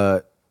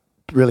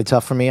 really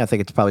tough for me. I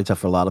think it's probably tough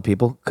for a lot of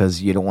people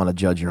because you don't want to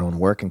judge your own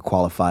work and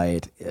qualify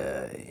it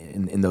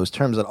in those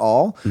terms at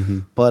all.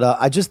 But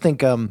I just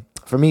think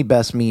for me,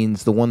 best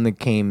means the one that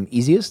came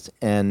easiest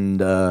and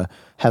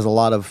has a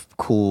lot of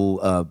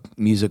cool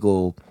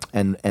musical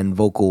and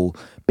vocal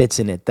bits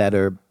in it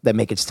that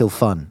make it still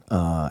fun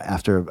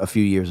after a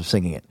few years of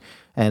singing it.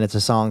 And it's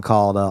a song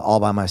called All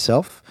By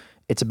Myself.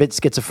 It's a bit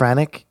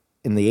schizophrenic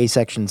in the A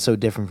section, so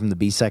different from the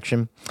B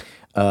section.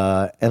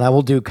 And I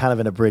will do kind of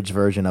an abridged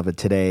version of it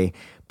today,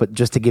 but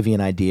just to give you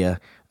an idea,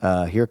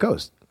 here it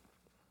goes.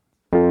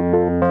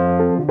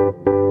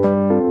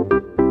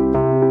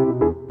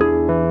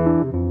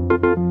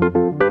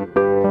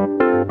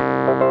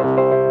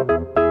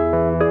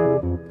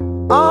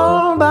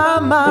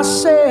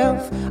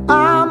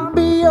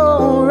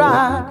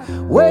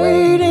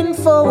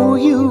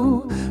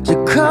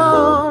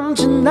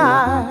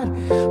 tonight.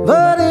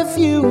 But if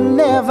you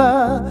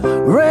never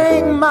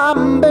ring my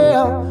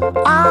bell,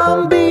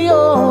 I'll be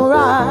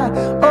alright.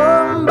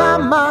 All by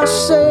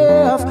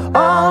myself,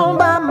 all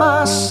by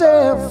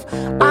myself,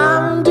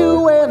 I'm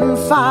doing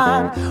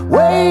fine.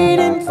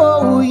 Waiting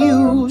for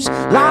you's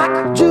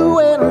like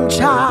doing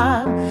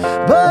time.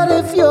 But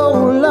if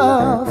your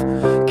love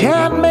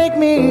can't make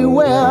me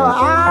well,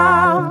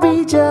 I'll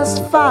be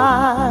just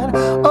fine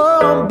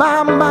all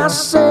by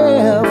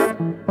myself.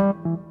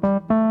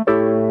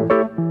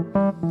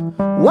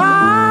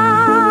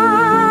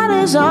 Wine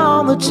is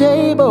on the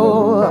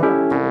table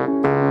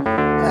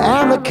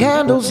and the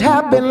candles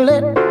have been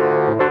lit.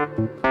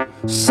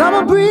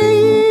 Summer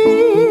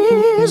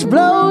breeze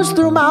blows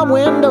through my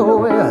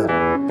window.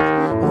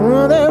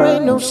 Oh, there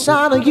ain't no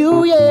sign of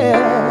you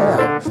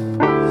yet.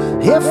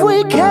 If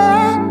we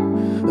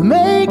can't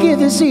make it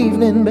this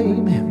evening,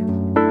 baby,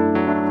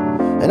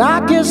 and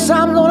I guess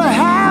I'm gonna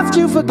have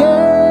to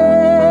forget.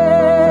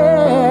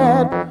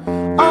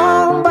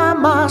 All by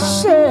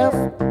myself,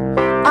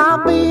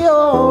 I'll be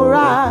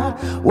alright.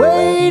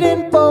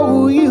 Waiting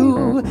for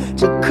you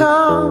to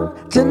come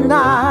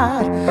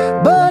tonight.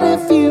 But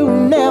if you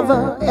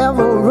never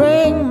ever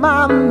ring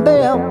my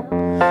bell,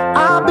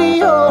 I'll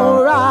be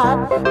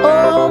alright.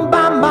 All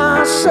by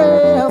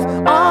myself,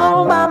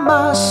 all by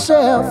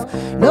myself.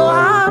 No,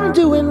 I'm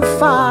doing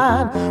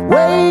fine.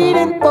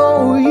 Waiting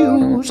for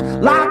you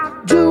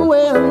like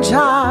doing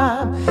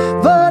time.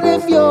 But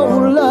if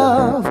your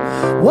love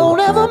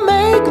won't ever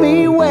make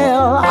me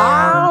well,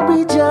 I'll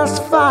be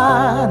just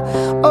fine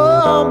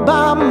all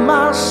by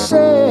myself.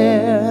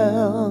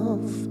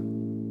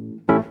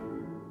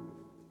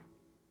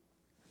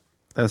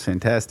 That was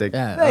fantastic.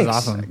 Yeah, that was Thanks.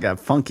 awesome. It got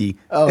funky.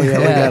 Oh yeah,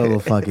 we got a little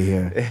funky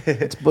here.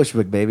 It's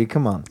Bushwick, baby.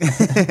 Come on.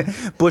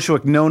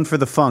 Bushwick, known for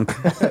the funk.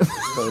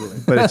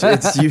 But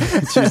it's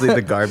usually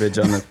the garbage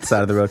on the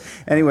side of the road.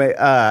 Anyway,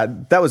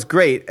 that was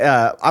great.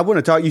 I want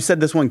to talk. You said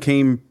this one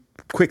came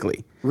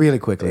quickly. Really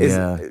quickly,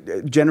 yeah.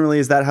 Generally,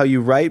 is that how you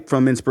write,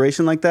 from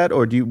inspiration like that?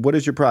 Or what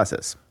is your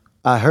process?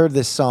 I heard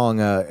this song,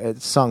 a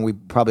song we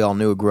probably all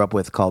knew, grew up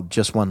with, called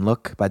Just One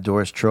Look by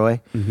Doris Troy.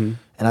 Mm-hmm.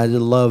 And I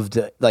loved,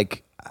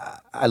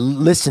 I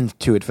listened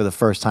to it for the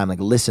first time,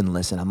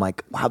 listen. I'm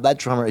like, wow, that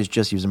drummer is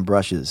just using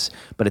brushes,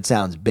 but it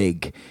sounds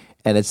big.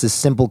 And it's this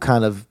simple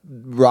kind of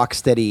rock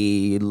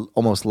steady,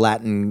 almost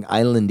Latin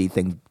islandy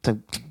thing.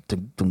 And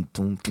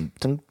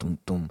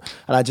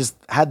I just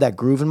had that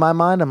groove in my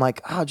mind. I'm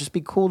like, it'd just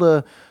be cool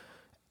to...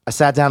 I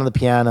sat down on the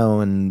piano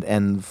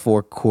and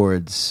 4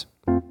 chords.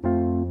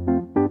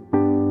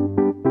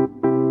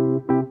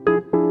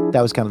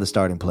 That was kind of the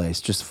starting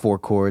place, just 4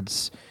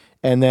 chords.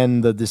 And then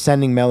the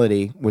descending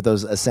melody with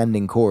those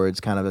ascending chords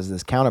kind of as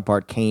this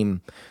counterpart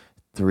came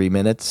 3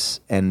 minutes,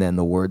 and then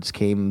the words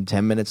came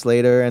 10 minutes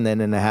later, and then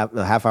in a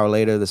half hour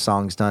later, the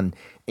song's done,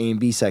 A and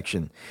B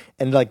section.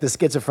 And the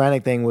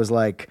schizophrenic thing was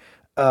it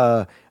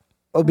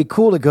would be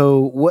cool to go,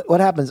 what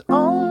happens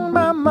on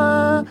my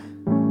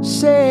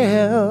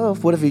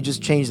myself? What if you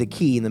just change the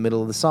key in the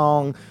middle of the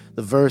song?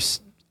 The verse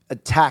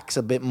attacks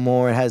a bit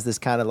more. It has this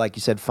kind of, like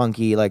you said,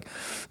 funky,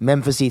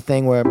 Memphis-y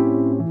thing where,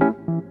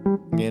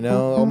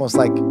 almost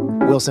like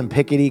Wilson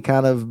Pickett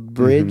kind of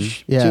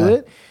bridge to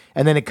it.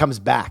 And then it comes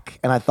back.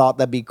 And I thought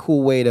that'd be a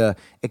cool way to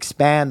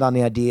expand on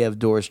the idea of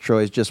Doris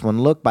Troy's Just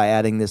One Look by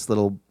adding this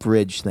little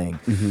bridge thing.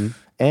 Mm-hmm.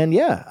 And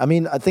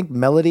I think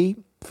melody,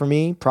 for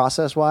me,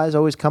 process-wise,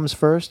 always comes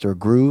first, or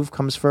groove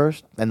comes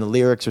first, and the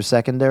lyrics are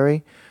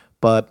secondary.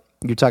 But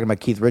you're talking about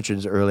Keith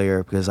Richards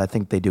earlier, because I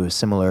think they do a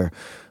similar,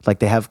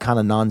 they have kind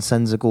of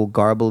nonsensical,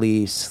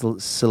 garbly,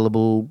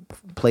 syllable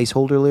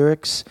placeholder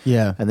lyrics.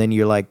 Yeah. And then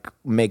you're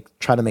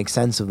try to make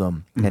sense of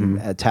them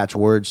and attach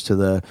words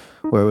to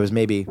where it was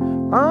maybe,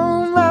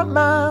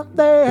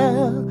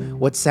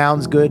 what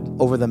sounds good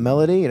over the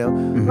melody,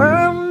 and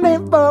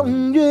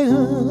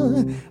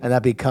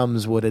that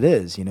becomes what it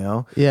is,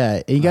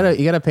 Yeah, you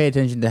gotta pay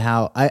attention to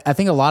how, I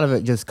think a lot of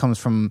it just comes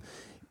from,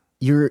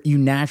 you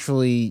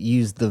naturally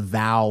use the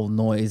vowel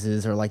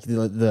noises, or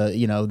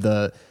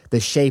the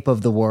shape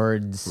of the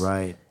words,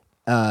 right?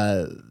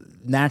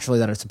 Naturally,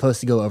 that are supposed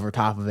to go over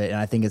top of it, and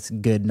I think it's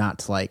good not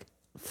to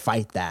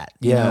fight that.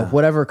 Yeah.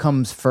 Whatever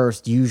comes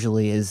first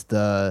usually is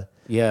the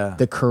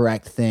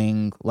correct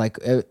thing.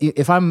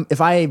 If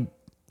I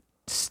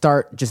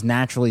start just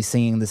naturally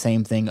singing the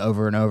same thing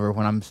over and over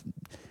when I'm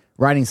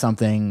writing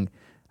something,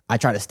 I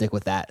try to stick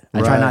with that.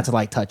 I try not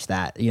to touch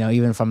that,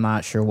 even if I'm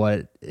not sure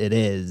what it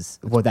is,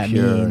 what that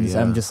means.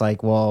 Yeah. I'm just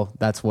well,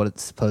 that's what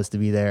it's supposed to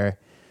be there.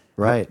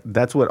 Right.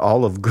 That's what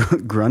all of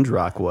grunge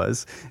rock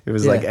was. It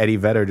was like Eddie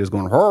Vedder just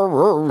going, there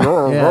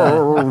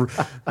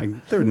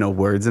were no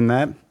words in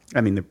that. I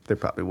mean, there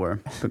probably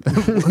were. But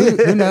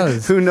who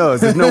knows? Who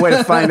knows? There's no way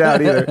to find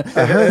out either.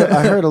 I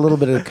heard a little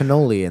bit of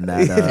cannoli in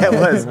that.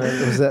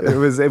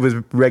 It was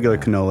regular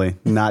cannoli,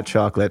 not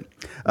chocolate.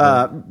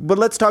 But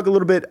let's talk a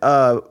little bit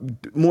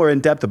more in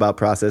depth about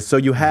process. So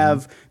you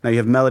have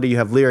melody, you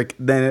have lyric.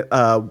 Then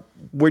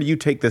where do you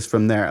take this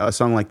from there? A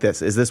song like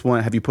this, is this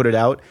one? Have you put it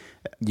out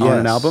on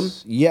an album?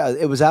 Yeah,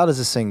 it was out as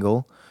a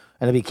single.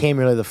 and it became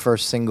really the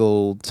first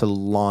single to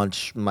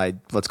launch my,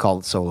 let's call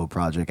it, solo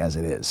project as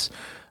it is.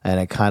 And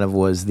it kind of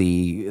was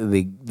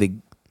the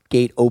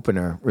gate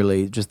opener,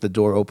 really, just the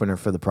door opener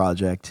for the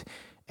project.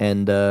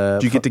 And do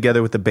you get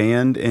together with the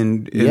band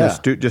and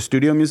just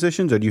studio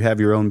musicians, or do you have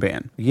your own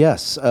band?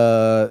 Yes,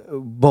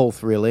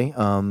 both really.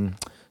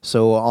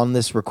 So on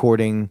this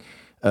recording,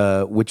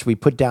 which we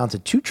put down to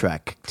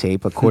 2-track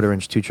tape, a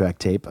 1/4-inch 2-track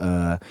tape,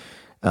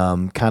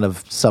 kind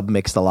of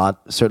submixed a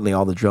lot. Certainly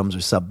all the drums are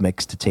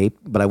submixed to tape.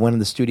 But I went in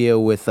the studio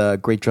with a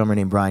great drummer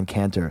named Brian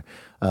Cantor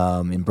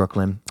in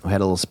Brooklyn, who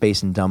had a little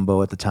space in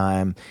Dumbo at the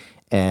time.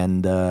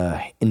 And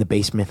in the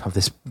basement of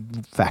this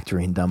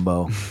factory in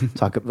Dumbo,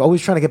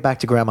 always trying to get back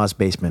to Grandma's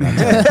basement.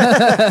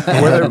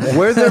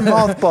 Where their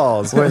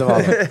mothballs?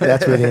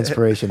 That's where the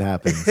inspiration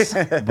happens.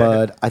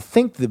 But I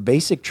think the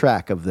basic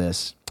track of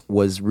this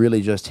was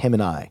really just him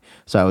and I.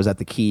 So I was at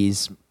the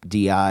keys,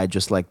 DI,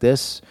 just like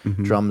this.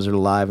 Mm-hmm. Drums are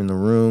live in the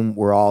room.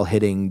 We're all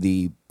hitting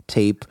the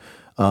tape.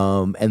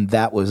 And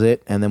that was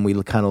it. And then we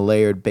kind of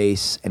layered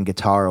bass and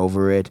guitar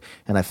over it.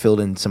 And I filled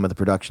in some of the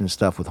production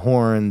stuff with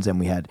horns, and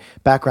we had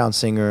background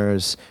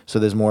singers. So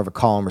there's more of a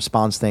call and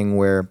response thing,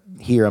 where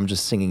here I'm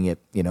just singing it,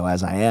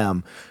 as I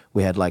am.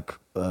 We had like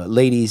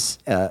ladies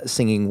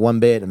singing one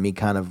bit and me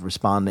kind of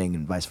responding,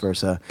 and vice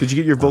versa. Did you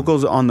get your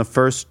vocals on the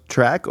first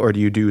track, or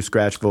do you do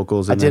scratch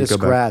vocals? And I did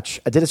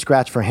a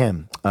scratch for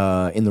him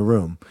in the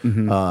room.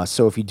 Mm-hmm.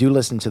 So if you do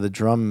listen to the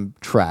drum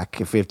track,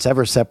 if it's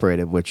ever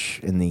separated, which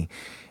in the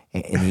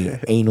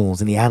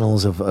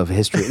annals of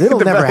history, it'll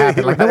never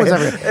happen. Like no one's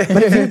ever.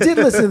 But if you did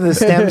listen to the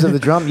stems of the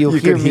drum, you'll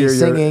hear me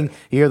singing.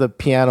 You hear the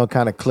piano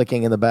kind of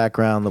clicking in the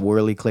background, the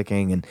whirly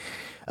clicking, and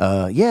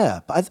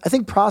I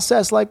think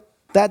process like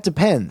that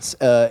depends.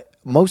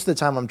 Most of the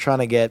time, I'm trying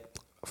to get,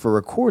 for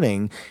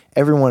recording,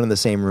 everyone in the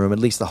same room, at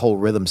least the whole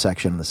rhythm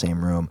section in the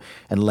same room,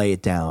 and lay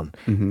it down,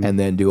 and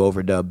then do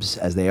overdubs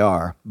as they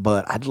are.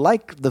 But I'd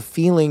like the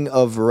feeling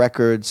of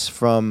records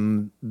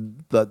from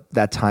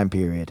that time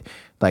period,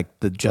 like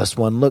the Just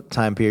One Look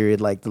time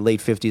period, like the late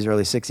 50s,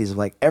 early 60s, of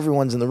like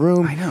everyone's in the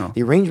room. I know.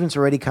 The arrangement's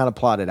already kind of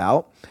plotted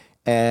out,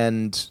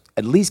 and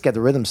at least get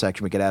the rhythm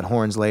section. We could add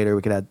horns later.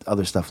 We could add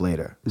other stuff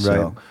later. Right.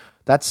 So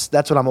that's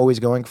what I'm always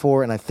going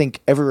for. And I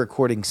think every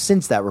recording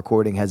since that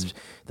recording that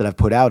I've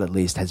put out, at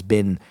least, has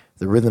been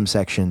the rhythm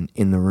section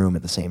in the room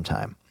at the same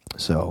time.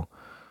 So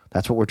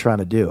that's what we're trying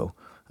to do.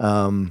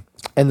 And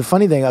the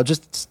funny thing, I'll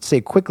just say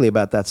quickly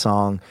about that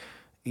song.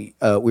 We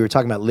were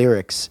talking about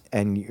lyrics,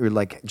 and you're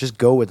like, just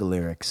go with the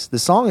lyrics. The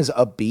song is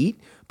upbeat,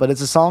 but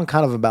it's a song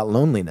kind of about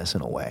loneliness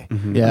in a way.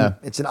 Mm-hmm. Yeah.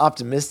 It's an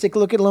optimistic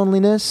look at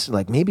loneliness.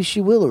 Like, maybe she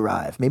will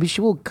arrive. Maybe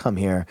she will come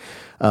here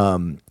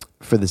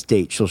for this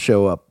date. She'll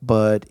show up.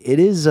 But it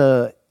is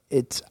I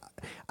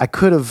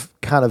could have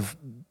kind of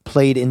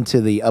played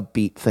into the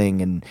upbeat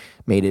thing and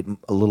made it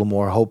a little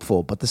more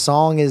hopeful. But the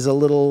song is a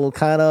little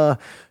kind of,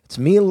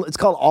 it's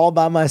called All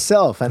By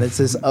Myself, and it's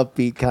this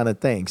upbeat kind of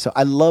thing. So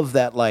I love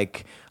that,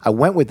 like, I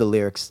went with the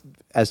lyrics,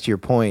 as to your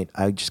point.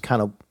 I just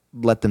kind of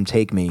let them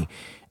take me.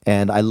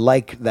 And I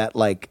like that,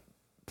 like,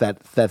 that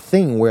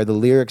thing where the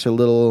lyrics are a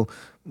little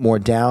more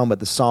down, but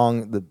the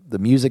song, the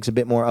music's a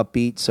bit more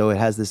upbeat, so it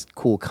has this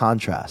cool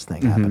contrast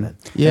thing happening.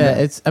 Yeah,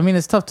 it's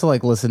tough to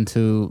like listen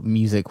to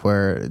music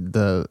where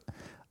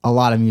a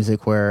lot of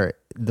music where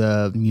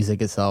the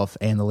music itself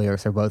and the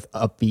lyrics are both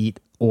upbeat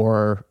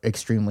or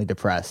extremely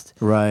depressed.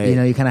 Right.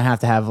 You kind of have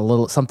to have a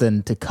little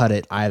something to cut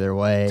it either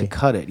way. To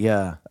cut it,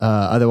 yeah.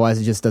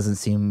 Otherwise, it just doesn't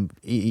seem,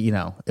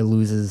 it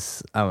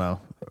loses, I don't know,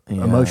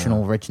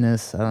 emotional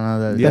richness. I don't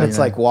know. Then it's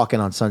like Walking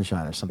on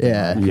Sunshine or something.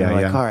 Yeah. Like, you're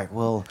like, all right,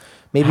 well,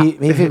 maybe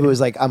if it was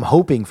like, I'm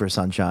hoping for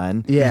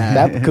sunshine. Yeah.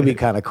 That could be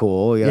kind of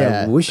cool.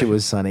 Yeah. I wish it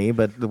was sunny,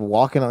 but the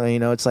walking on,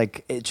 it's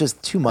like, it's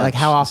just too much. Like,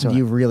 how often do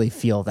you really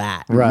feel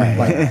that? Right.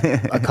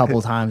 Like a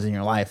couple times in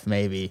your life,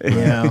 maybe.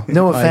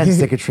 No offense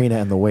to Katrina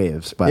and the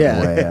Waves, by the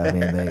way. I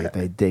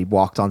mean, they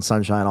walked on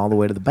sunshine all the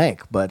way to the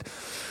bank, but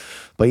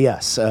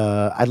yes,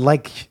 I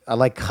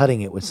like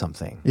cutting it with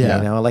something. Yeah.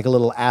 I like a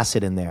little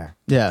acid in there.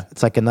 Yeah.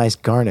 It's like a nice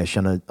garnish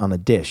on a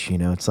dish.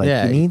 It's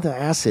like, you need the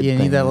acid. You thing,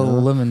 need that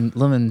little lemon.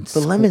 The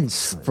lemon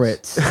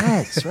spritz.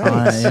 That's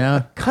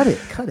right. Cut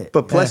it.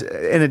 But plus,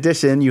 in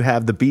addition, you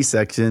have the B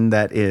section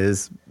that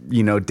is,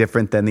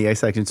 different than the A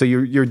section. So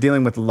you're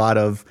dealing with a lot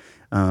of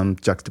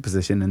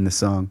juxtaposition in the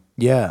song.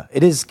 Yeah,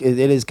 it is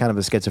kind of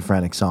a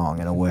schizophrenic song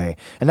in a way.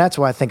 And that's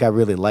why I think I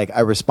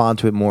respond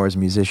to it more as a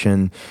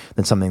musician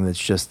than something that's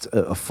just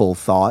a full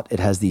thought. It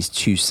has these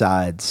two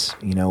sides,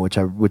 which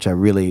I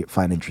really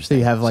find interesting. So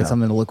you have like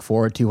something to look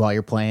forward to while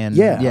you're playing.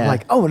 Yeah. I'm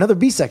like, oh, another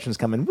B section's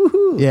coming.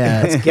 Woohoo.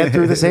 Yeah. Let's get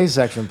through this A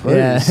section, please.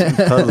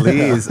 Yeah.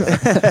 Please.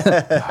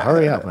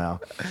 Hurry up now.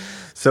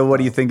 So what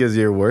do you think is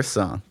your worst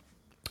song?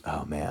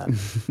 Oh, man.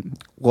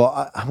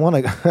 Well, I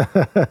want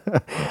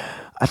to...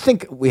 I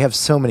think we have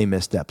so many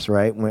missteps,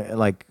 right?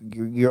 Like,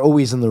 you're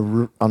always on the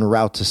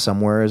route to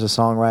somewhere as a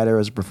songwriter,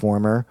 as a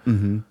performer.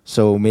 Mm-hmm.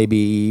 So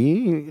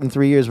maybe in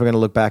 3 years, we're going to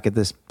look back at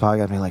this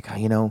podcast and be like,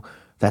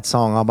 that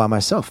song all by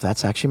myself.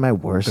 That's actually my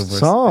worst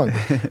song.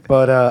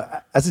 But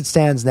as it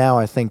stands now,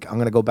 I think I'm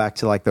going to go back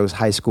to like those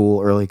high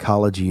school, early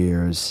college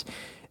years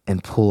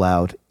and pull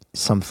out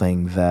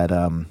something that,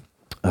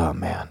 oh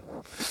man.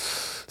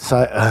 So,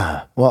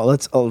 well,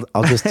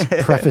 I'll just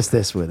preface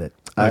this with it.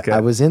 Okay.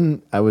 I was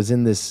in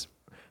this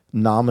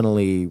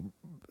nominally,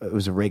 it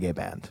was a reggae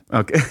band.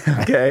 Okay.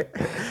 Okay.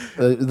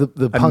 The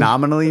A punk,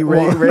 nominally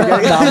reggae?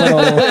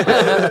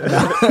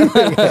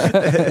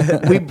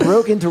 we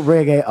broke into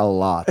reggae a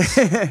lot,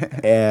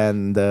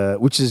 and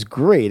which is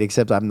great.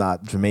 Except I'm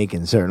not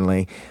Jamaican,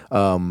 certainly.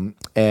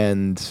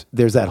 And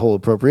there's that whole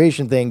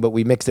appropriation thing, but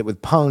we mixed it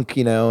with punk,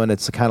 and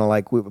it's kind of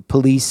like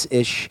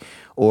Police-ish,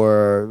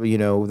 or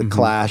the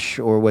Clash,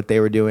 or what they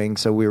were doing.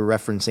 So we were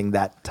referencing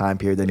that time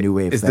period, the new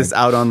wave. Is thing. this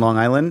out on Long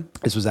Island?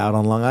 This was out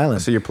on Long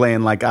Island. So you're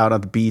playing like out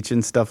on the beach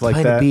and stuff like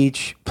Playing that? the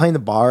beach, playing the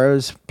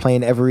bars,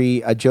 playing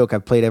I joke,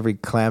 I've played every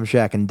clam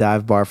shack and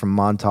dive bar from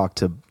Montauk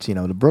to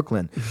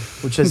Brooklyn,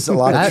 which is a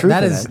lot of truth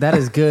in it. That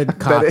is good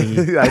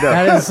copy. I know.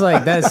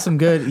 That is some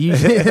good.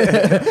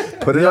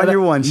 Put it on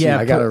your one sheet. Yeah,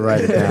 I gotta write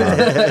it down.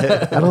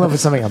 I don't know if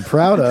it's something I'm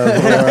proud of,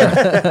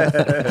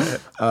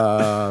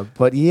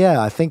 but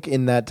yeah, I think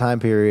in that time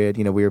period,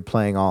 we were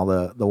playing all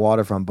the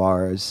waterfront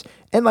bars,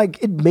 and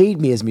like it made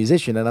me as a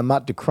musician. And I'm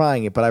not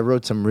decrying it, but I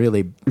wrote some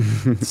really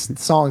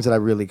songs that I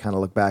really kind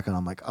of look back on.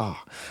 I'm like,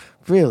 oh,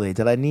 really?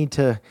 Did I need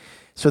to?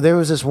 So there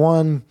was this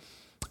one.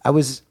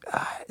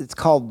 It's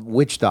called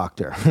Witch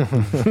Doctor.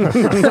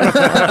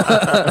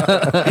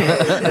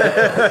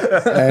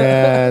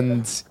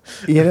 And,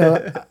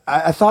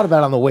 I thought about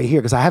it on the way here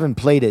because I haven't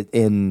played it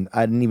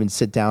I didn't even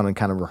sit down and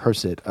kind of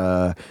rehearse it.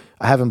 I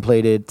haven't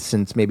played it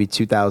since maybe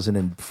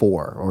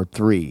 2004 or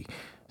 3.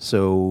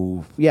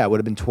 So, yeah, it would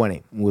have been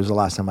 20 was the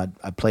last time I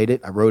played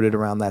it. I wrote it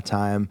around that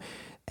time.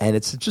 And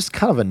it's just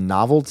kind of a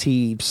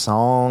novelty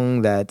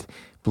song that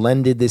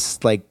blended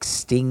this like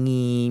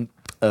stingy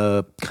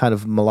kind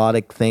of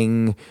melodic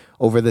thing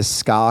over the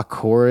ska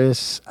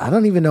chorus. I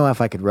don't even know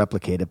if I could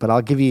replicate it, but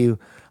I'll give you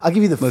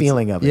the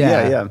feeling of it.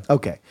 Yeah.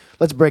 Okay,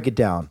 let's break it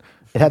down.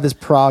 It had this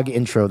prog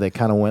intro that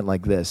kind of went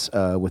like this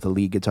with a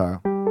lead guitar.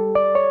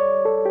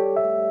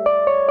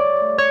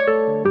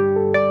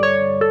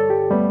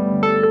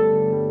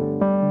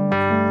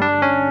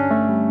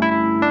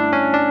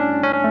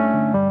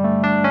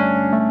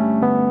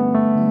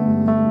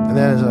 And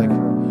then it's like,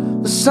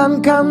 the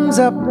sun comes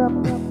up,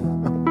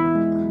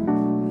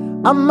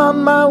 I'm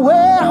on my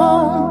way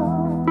home,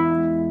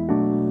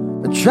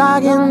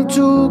 trying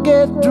to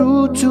get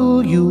through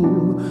to you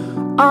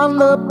on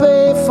the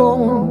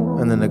payphone.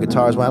 And then the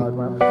guitars went,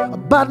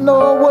 but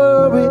no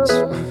worries,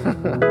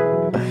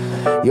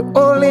 you're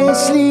only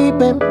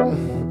sleeping.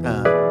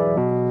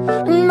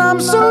 And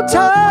I'm so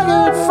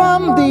tired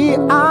from the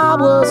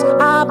hours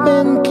I've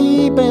been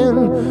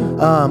keeping,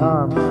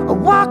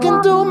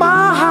 walking through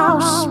my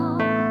house,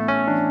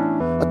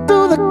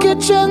 through the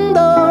kitchen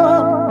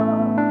door.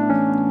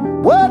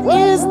 What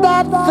is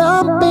that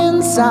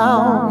thumping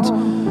sound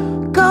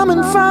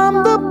coming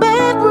from the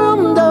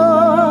bedroom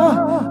door?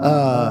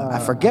 I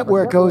forget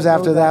where it goes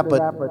after that,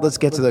 but let's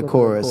get to the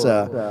chorus.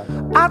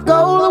 I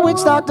go to the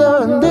witch doctor,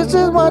 and this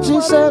is what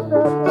she said.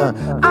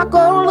 I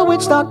go to the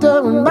witch doctor,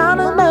 and I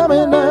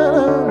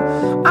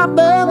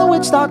bear the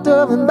witch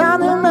doctor,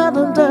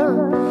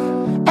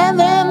 and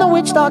then the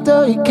witch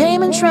doctor, he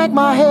came and shrank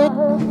my head.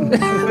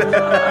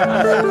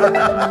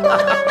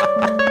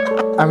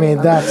 I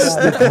mean, that's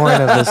the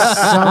point of the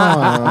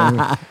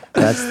song.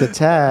 That's the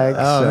tag.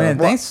 Oh, man,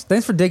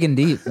 thanks for digging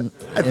deep.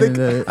 I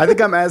think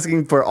I'm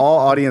asking for all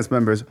audience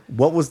members,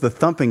 what was the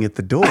thumping at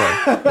the door?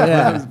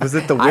 Yeah. Was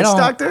it the witch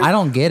doctor? I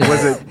don't get it.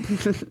 Was it?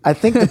 I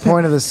think the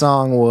point of the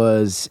song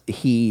was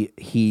he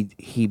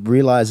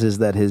realizes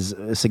that his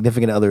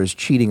significant other is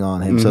cheating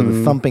on him. So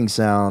the thumping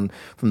sound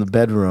from the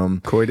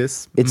bedroom,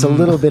 Coitus? it's a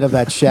little bit of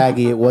that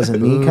Shaggy, it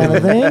wasn't me kind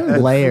of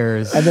thing.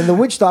 Layers. And then the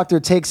witch doctor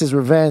takes his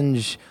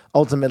revenge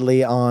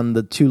ultimately on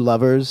the two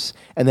lovers,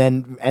 and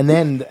then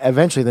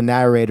eventually the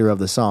narrator of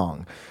the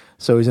song.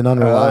 So he's an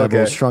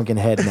unreliable, shrunken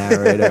head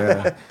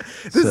narrator.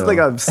 This is like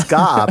a ska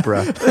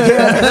opera. Ska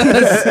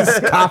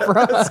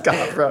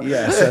opera.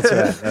 Yes,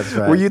 that's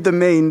right. Were you the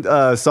main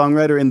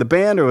songwriter in the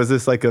band, or was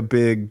this like a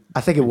big?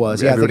 I think it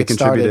was. Yeah, I think everybody it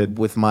started contributed?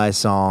 with my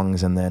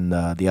songs, and then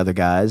the other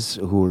guys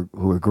who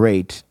were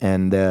great,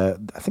 and I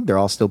think they're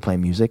all still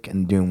playing music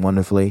and doing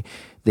wonderfully.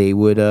 They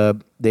would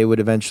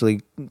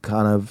eventually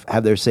kind of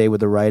have their say with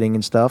the writing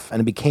and stuff, and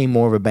it became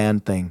more of a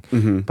band thing.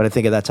 Mm-hmm. But I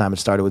think at that time it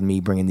started with me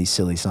bringing these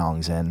silly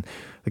songs, and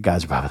the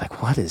guys are probably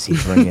like, "What is he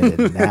bringing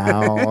it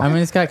now?" I mean,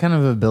 it's got kind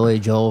of a Billy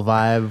Joel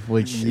vibe,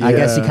 which I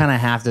guess you kind of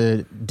have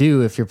to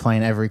do if you're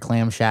playing every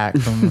clam shack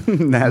from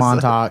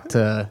Montauk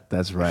to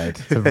That's right.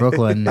 to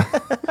Brooklyn.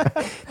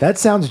 That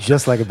sounds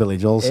just like a Billy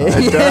Joel song.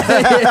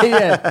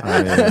 Yeah.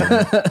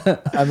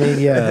 I mean,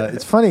 yeah,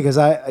 it's funny because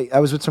I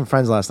was with some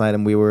friends last night,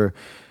 and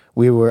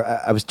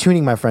I was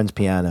tuning my friend's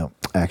piano,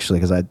 actually,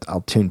 because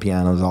I'll tune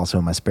pianos also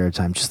in my spare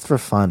time, just for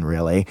fun,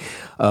 really.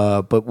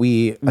 But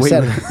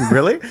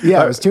Really?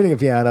 Yeah, I was tuning a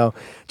piano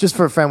just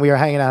for a friend. We were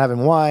hanging out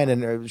having wine,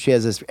 and she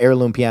has this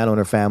heirloom piano in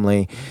her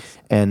family,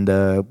 and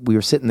we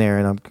were sitting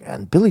there,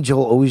 and Billy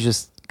Joel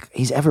always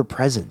he's ever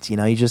present.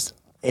 He's just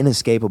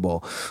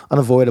inescapable,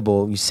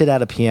 unavoidable. You sit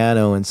at a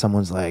piano, and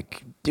someone's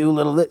like, do a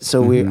little bit.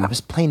 So I was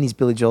playing these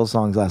Billy Joel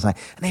songs last night,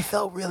 and they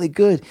felt really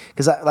good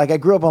because I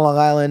grew up on Long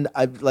Island.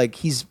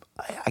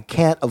 I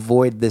can't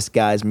avoid this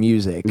guy's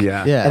music.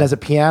 Yeah. And as a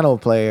piano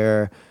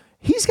player,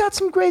 he's got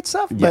some great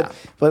stuff.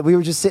 But we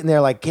were just sitting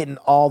there like getting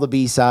all the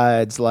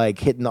B-sides, like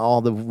hitting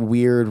all the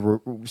weird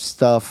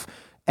stuff.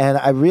 And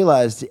I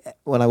realized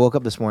when I woke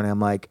up this morning, I'm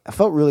like, I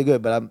felt really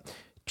good. But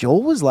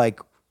Joel was like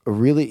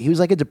he was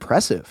like a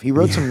depressive. He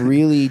wrote some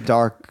really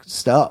dark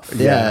stuff.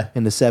 Yeah.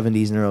 In the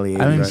 70s and early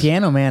 80s. I mean,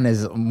 Piano Man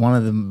is one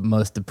of the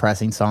most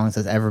depressing songs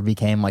that's ever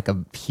became like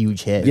a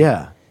huge hit.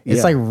 Yeah.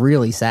 It's like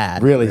really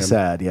sad. Really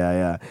sad.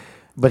 Yeah.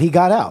 But he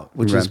got out,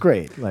 which is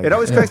great. Like, it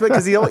always cracks me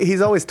because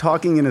he's always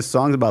talking in his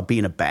songs about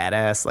being a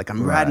badass. Like,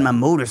 I'm riding my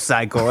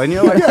motorcycle. And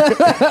you're like,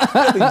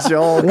 Billy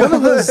Joel. one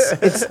of those,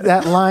 it's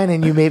that line,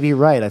 and you may be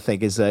right, I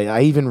think, is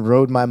I even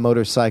rode my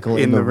motorcycle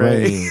in the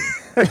rain.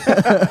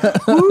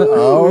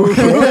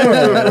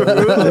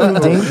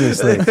 Living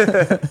dangerously.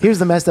 Here's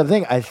the messed up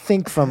thing. I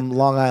think from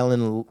Long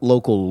Island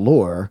local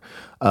lore,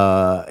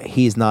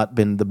 he's not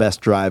been the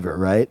best driver,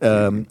 right?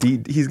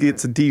 He's got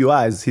some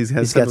DUIs. He's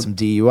got some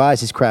DUIs.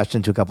 He's crashed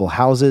into a couple of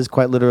houses,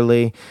 quite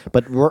literally.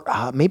 But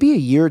maybe a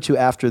year or two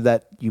after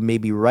that You May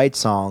Be Right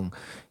song,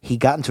 he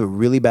got into a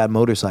really bad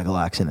motorcycle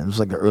accident. It was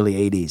like the early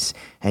 80s.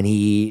 And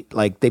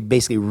they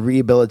basically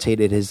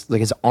rehabilitated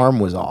his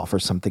arm was off or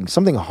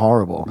something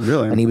horrible.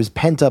 Really? And he was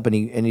pent up and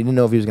he didn't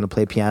know if he was going to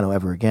play piano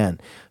ever again.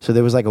 So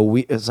there was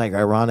it's like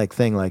ironic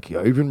thing, like,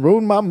 I even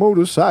rode my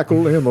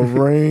motorcycle in the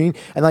rain.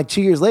 And like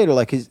 2 years later,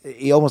 like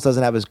he almost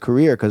doesn't have his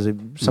career because of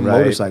some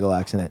motorcycle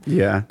accident.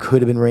 Yeah.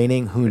 Could have been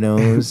raining. Who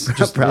knows?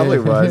 Probably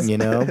was.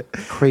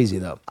 Crazy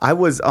though. I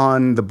was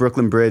on the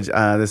Brooklyn Bridge.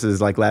 This is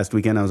like last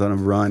weekend. I was on a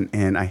run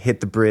and I hit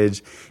the bridge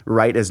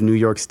right as New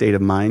York State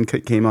of Mind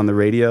came on the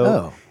radio.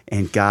 Oh.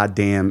 And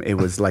goddamn, it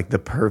was like the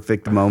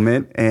perfect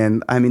moment.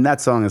 And I mean, that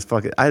song is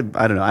fucking, I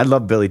don't know. I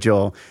love Billy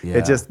Joel. Yeah.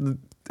 It just,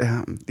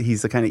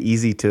 he's kind of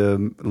easy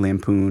to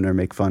lampoon or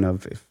make fun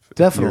of if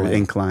Definitely. you're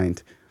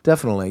inclined.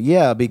 Definitely.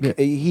 Yeah, because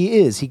he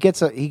is. He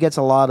gets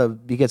a lot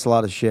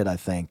of shit, I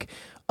think.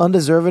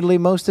 Undeservedly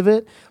most of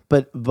it,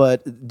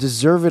 but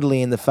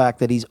deservedly in the fact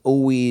that he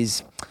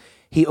always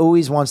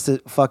wants to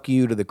fuck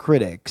you to the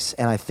critics,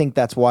 and I think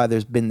that's why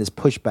there's been this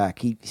pushback.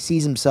 He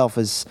sees himself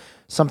as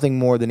something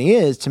more than he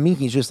is. To me,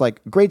 he's just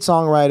like a great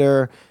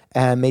songwriter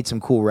and made some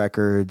cool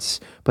records,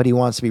 but he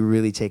wants to be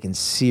really taken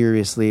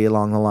seriously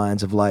along the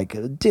lines of like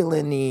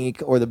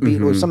Dylan or the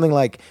Beat or something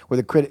like where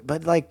the critic.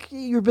 But like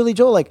you're Billy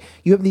Joel, like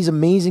you have these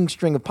amazing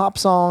string of pop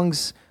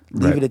songs.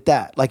 Leave it at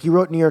that. Like you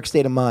wrote New York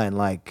State of Mind.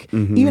 Like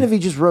even if he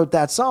just wrote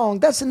that song,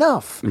 that's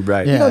enough.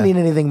 Right. You don't need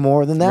anything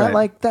more than that. Right.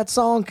 Like that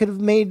song could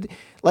have made.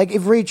 Like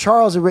if Ray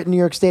Charles had written New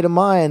York State of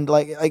Mind,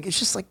 like it's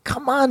just like,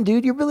 come on,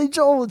 dude, you're Billy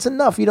Joel. It's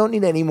enough. You don't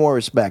need any more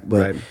respect.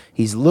 But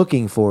he's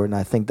looking for it, and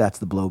I think that's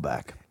the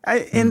blowback.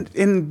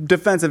 In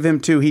defense of him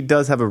too, he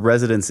does have a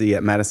residency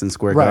at Madison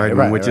Square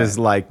Garden, which is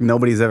like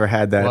nobody's ever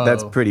had that. Whoa.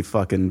 That's pretty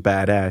fucking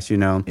badass, you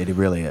know. It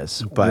really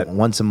is. But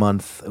once a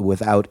month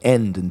without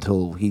end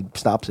until he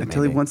stops it.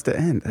 Until he wants to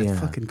end. That's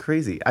fucking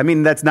crazy. I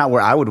mean, that's not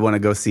where I would want to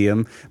go see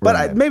him,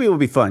 but maybe it would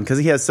be fun because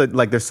he has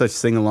there's such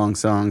sing along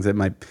songs. It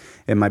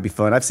might be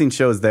fun. I've seen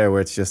shows there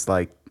where it's just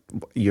like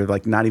you're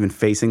like not even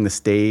facing the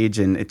stage,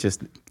 and it's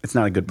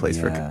not a good place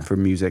for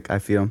music. I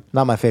feel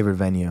not my favorite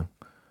venue.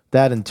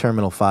 That and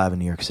Terminal 5 in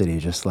New York City,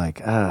 just like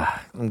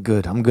I'm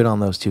good. I'm good on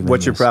those two venues.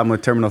 What's your problem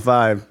with Terminal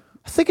 5?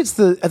 I think it's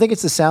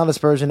the sound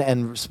dispersion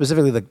and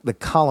specifically the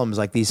columns,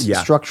 like these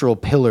structural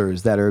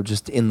pillars that are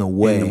just in the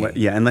way.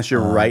 Unless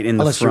you're right in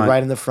the front. Unless you're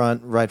right in the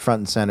front, right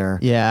front and center.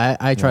 Yeah,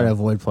 I try to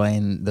avoid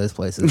playing those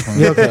places.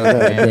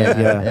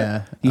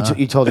 Yeah.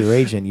 You told your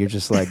agent, you're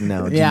just like,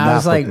 no. I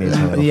was like,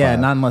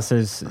 not unless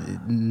there's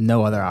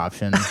no other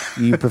option.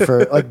 You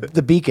prefer like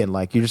the Beacon,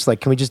 like you're just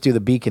like, can we just do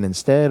the Beacon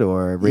instead,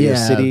 or Radio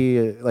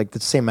City? Like the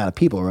same amount of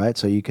people, right?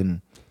 So you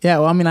can. Yeah,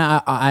 well, I mean,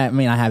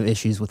 I have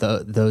issues with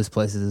those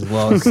places as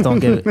well. Just don't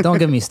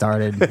get me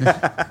started.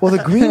 Well,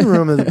 the green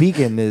room of the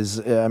Beacon is,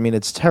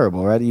 it's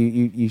terrible, right?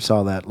 You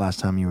saw that last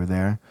time you were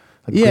there.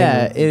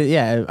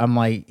 I'm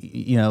like,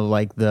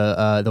 like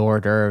the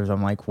hors d'oeuvres.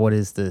 I'm like, what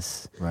is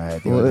this?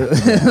 Right.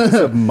 It's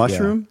a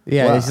mushroom?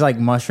 Yeah, it's like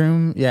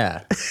mushroom.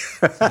 Yeah.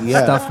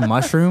 Stuffed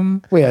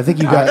mushroom. Wait, I think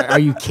you got. Are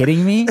you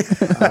kidding me?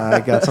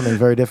 I got something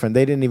very different.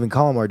 They didn't even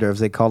call them hors d'oeuvres.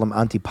 They called them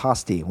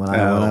antipasti when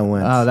I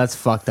went. Oh, that's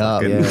fucked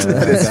up.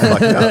 It's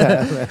fucked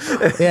up.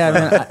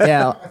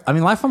 I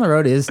mean, life on the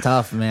road is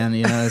tough, man.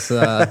 It's.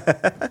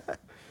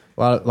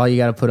 a lot you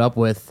got to put up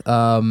with.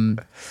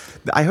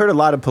 I heard a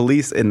lot of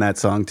Police in that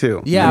song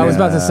too. Yeah, I was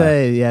about to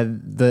say,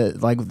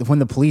 when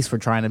the Police were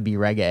trying to be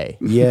reggae.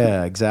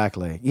 Yeah,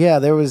 exactly. Yeah,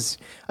 there was,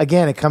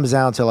 again, it comes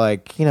down to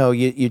like,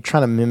 you're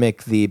trying to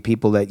mimic the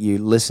people that you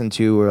listen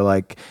to or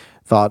like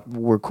thought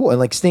were cool. And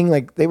like Sting,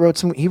 like he wrote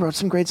some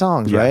great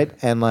songs, right?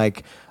 And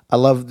like, I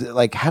love,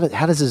 like, how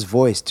does his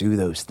voice do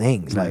those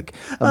things? Like,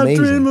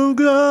 amazing. I dream of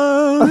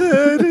God.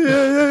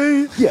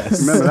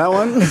 Yes. Remember that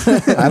one?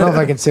 I don't know if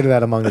I consider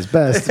that among his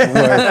best.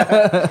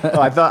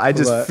 I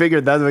just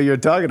figured that's what you were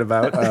talking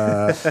about.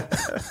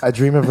 I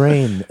dream of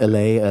rain,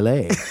 LA,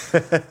 LA.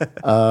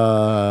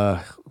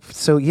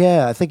 So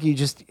yeah, I think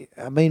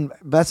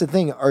that's the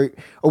thing. Are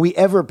we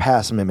ever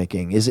past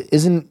mimicking?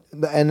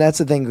 And that's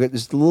the thing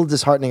that's a little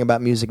disheartening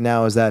about music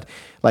now is that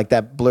like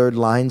that blurred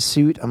line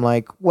suit. I'm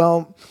like,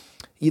 well,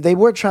 they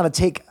were trying to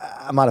take,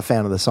 I'm not a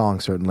fan of the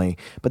song certainly,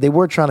 but they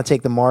were trying to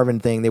take the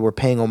Marvin thing, they were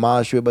paying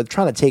homage to it, but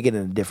trying to take it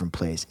in a different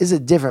place. It's a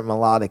different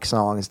melodic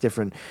song, it's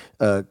different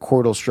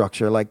chordal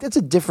structure. Like, it's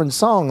a different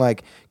song.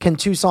 Like, can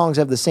two songs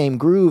have the same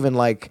groove and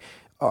like,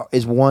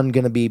 is one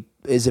going to be,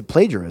 is it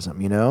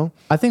plagiarism,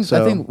 I think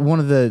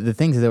one of the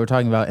things that they were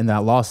talking about in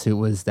that lawsuit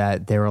was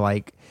that they were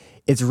like,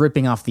 it's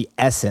ripping off the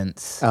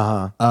essence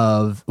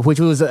of, which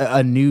was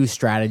a new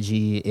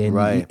strategy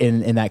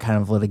in that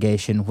kind of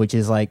litigation, which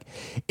is like,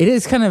 it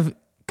is kind of,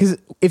 because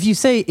if you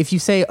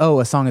say, oh,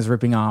 a song is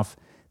ripping off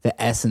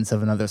the essence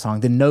of another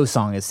song, then no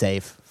song is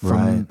safe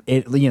from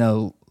it,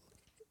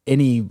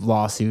 any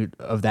lawsuit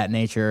of that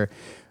nature.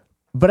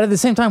 But at the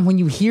same time, when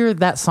you hear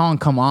that song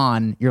come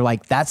on, you're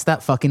like, that's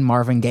that fucking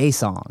Marvin Gaye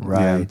song.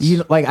 Right.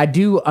 I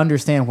do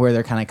understand where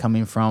they're kind of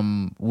coming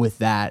from with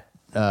that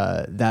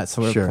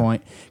sort of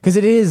point, because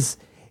it is,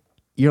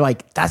 you're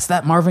like, that's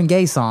that Marvin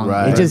Gaye song.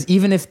 It just,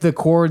 even if the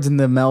chords and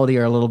the melody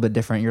are a little bit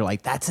different, you're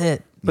like, that's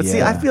it. But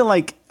see, I feel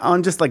like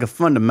on just like a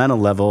fundamental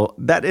level,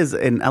 that is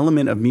an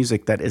element of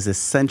music that is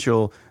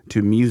essential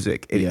to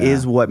music. It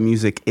is what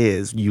music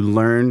is. You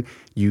learn,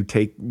 you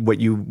take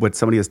what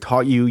somebody has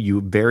taught you, you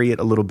vary it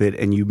a little bit,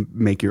 and you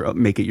make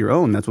it your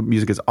own. That's what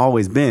music has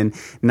always been.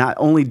 Not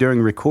only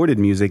during recorded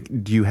music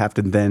do you have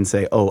to then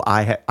say, "Oh,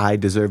 I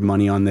deserve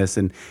money on this,"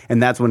 and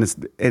that's when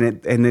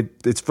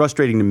it's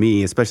frustrating to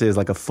me, especially as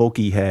like a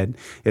folky head.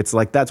 It's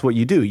like that's what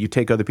you do. You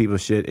take other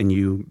people's shit and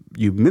you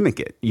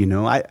mimic it.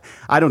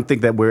 I don't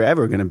think that we're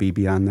ever going to be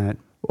beyond that.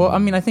 Well, I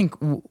mean, I think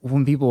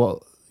when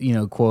people,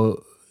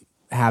 quote,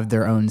 have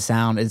their own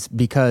sound, it's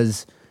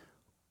because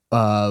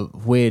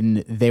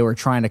when they were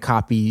trying to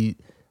copy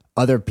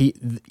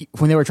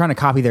when they were trying to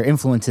copy their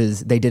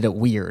influences, they did it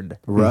weird.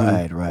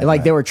 Right.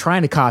 Like they were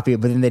trying to copy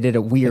it, but then they did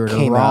it weird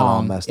or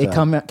wrong.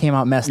 Came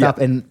out messed up,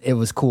 and it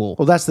was cool.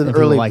 Well, that's the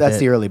early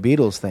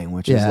Beatles thing,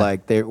 which is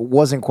like there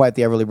wasn't quite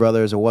the Everly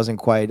Brothers, it wasn't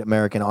quite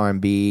American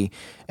R&B,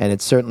 and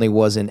it certainly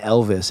wasn't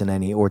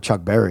Elvis or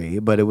Chuck Berry,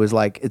 but it was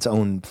like its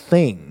own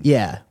thing.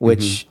 Yeah.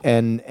 Which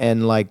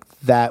and like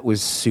that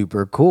was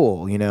super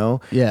cool,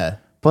 Yeah.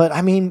 But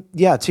I mean,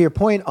 to your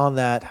point on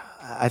that,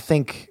 I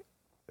think.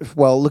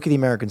 Well, look at the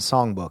American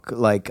Songbook,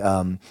 like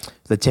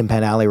the Tin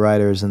Pan Alley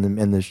writers and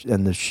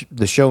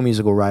the show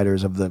musical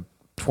writers of the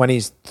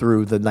 20s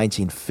through the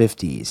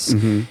 1950s.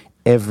 Mm-hmm.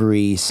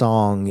 Every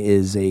song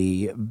is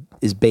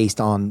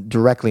based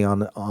directly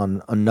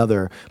on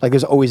another. Like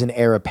there's always an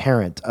heir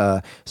apparent.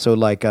 So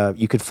like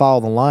you could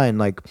follow the line.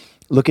 Like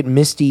look at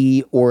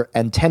Misty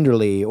and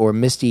Tenderly, or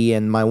Misty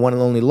and My One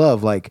and Only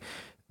Love. Like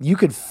you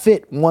could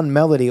fit one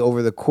melody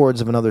over the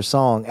chords of another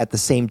song at the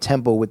same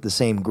tempo with the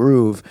same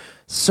groove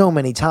so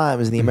many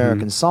times in the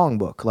American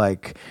Songbook.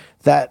 Like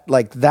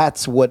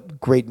that's what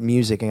great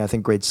music and I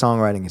think great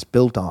songwriting is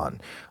built on.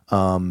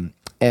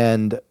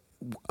 And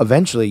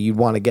eventually you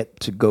want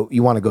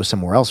to go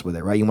somewhere else with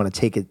it, right? You want to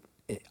take it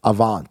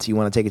avant. You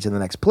want to take it to the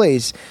next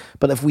place.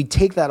 But if we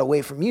take that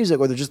away from music,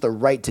 or there's just the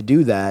right to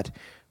do that,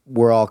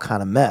 we're all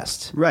kind of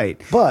messed.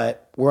 Right.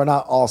 But we're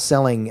not all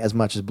selling as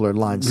much as Blurred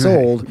Lines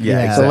sold. Yeah, So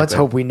exactly. let's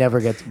hope we never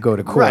get to go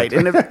to court. Right.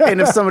 And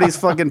if somebody's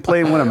fucking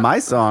playing one of my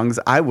songs,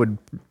 I would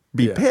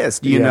be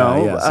pissed, you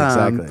know? Yes,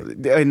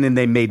 exactly. And then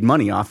they made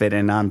money off it,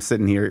 and I'm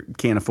sitting here,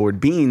 can't afford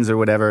beans or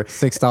whatever.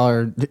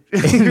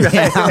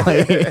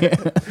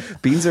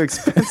 $6 Beans are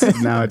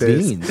expensive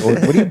nowadays. Beans.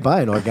 What are you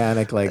buying?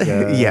 Organic, like...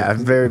 yeah,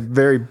 very,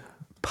 very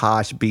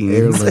posh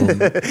beans.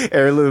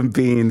 Heirloom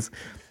beans.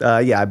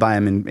 I buy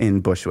them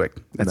in Bushwick.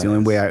 That's the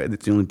only way.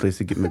 That's the only place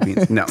to get my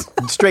beans. No,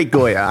 straight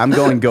Goya. I'm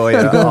going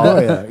Goya.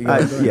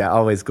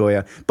 Always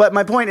Goya. But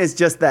my point is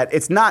just that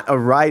it's not a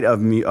right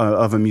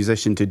of a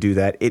musician to do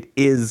that. It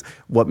is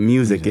what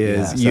music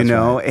is, you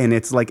know. Right. And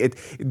it's like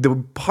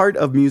the part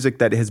of music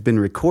that has been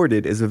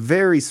recorded is a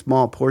very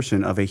small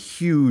portion of a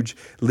huge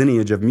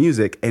lineage of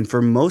music, and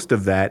for most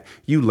of that,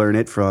 you learn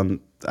it from.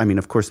 I mean,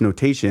 of course,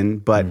 notation,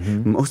 but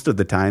most of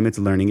the time it's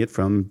learning it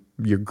from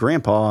your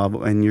grandpa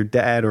and your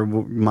dad or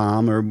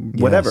mom or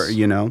whatever,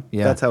 you know?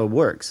 Yeah. That's how it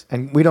works.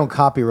 And we don't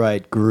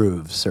copyright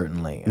grooves,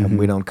 certainly. And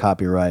we don't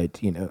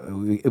copyright,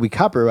 we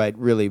copyright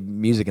really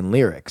music and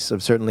lyrics. So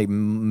certainly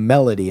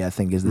melody, I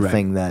think, is the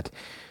thing that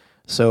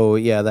So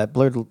yeah, that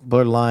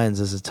blurred lines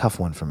is a tough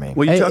one for me.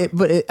 Well, I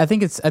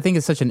think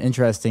it's such an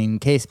interesting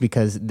case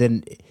because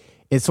then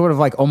it's sort of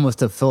like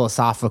almost a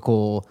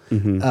philosophical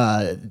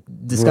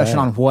discussion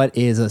on what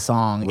is a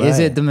song. Is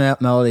it the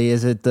melody?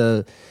 Is it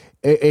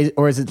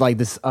or is it like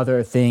this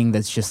other thing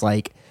that's just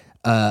like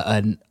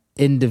an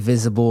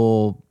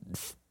indivisible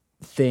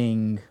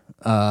thing?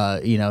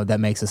 That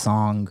makes a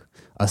song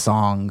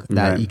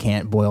that you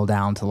can't boil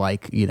down to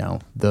like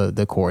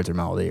the chords or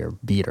melody or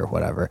beat or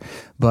whatever.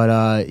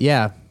 But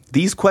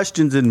these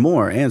questions and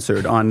more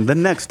answered on the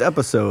next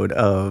episode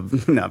of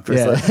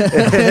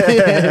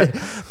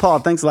Paul,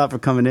 thanks a lot for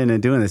coming in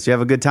and doing this. You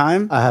have a good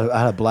time? I had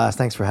a blast.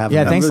 Thanks for having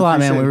me. Yeah, thanks a lot,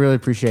 man. We really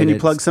appreciate it. Can you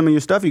plug some of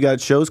your stuff? You got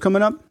shows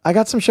coming up? I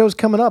got some shows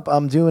coming up.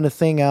 I'm doing a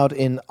thing out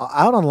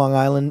on Long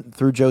Island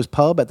through Joe's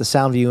Pub at the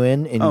Soundview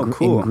Inn in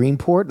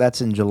Greenport.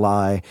 That's in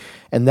July.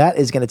 And that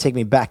is going to take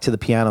me back to the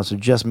piano, so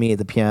just me at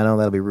the piano.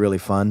 That'll be really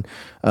fun.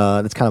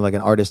 That's kind of like an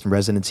artist in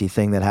residency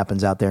thing that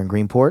happens out there in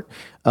Greenport.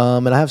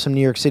 And I have some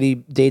New York City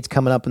dates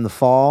coming up in the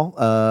fall.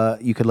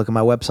 You could look at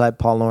my website,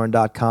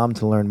 paullauren.com,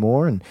 to learn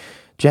more. And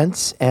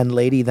gents and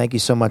lady, thank you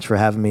so much for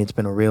having me. It's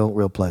been a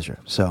real pleasure.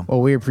 So,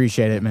 well, we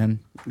appreciate it, man.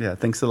 Yeah,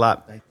 thanks a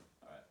lot.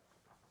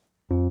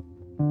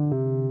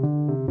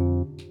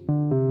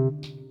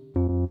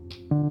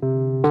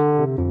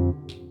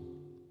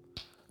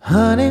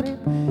 Honey,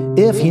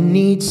 if you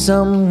need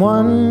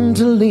someone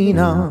to lean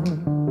on,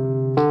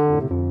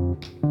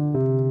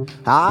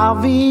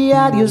 I'll be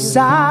at your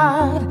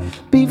side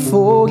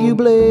before you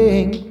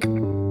blink.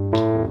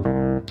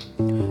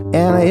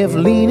 And if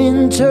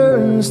leaning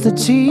turns to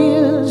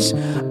tears,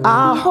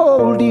 I'll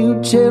hold you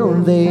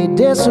till they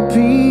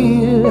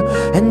disappear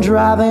and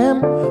dry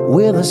them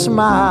with a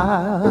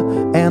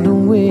smile and a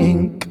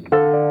wink.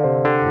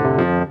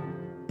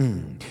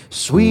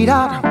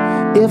 Sweetheart,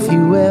 if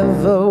you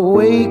ever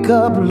wake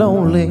up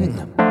lonely,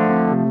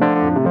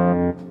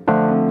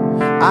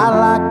 I'd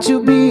like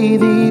to be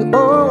the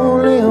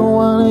only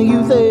one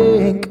you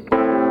think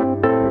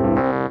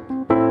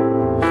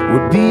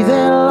would be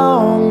there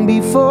long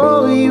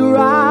before you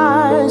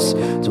rise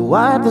to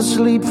wipe the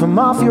sleep from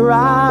off your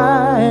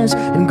eyes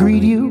and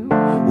greet you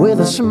with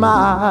a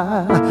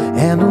smile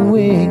and a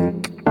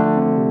wink.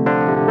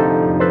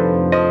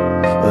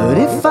 But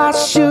if I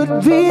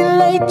should be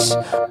late,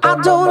 I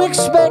don't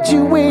expect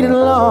you waiting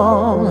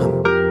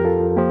long.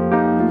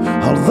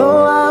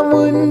 Although I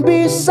wouldn't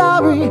be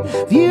sorry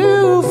if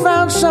you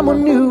found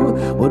someone new,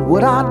 what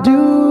would I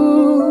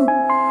do,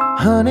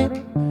 honey,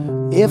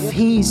 if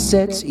he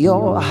sets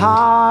your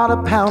heart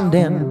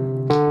a-pounding?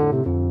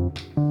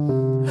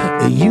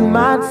 You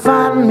might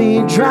find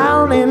me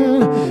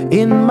drowning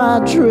in my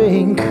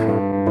drink.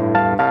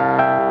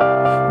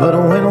 But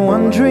when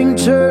one drink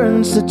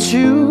turns to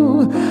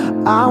two,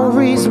 I'll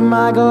raise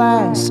my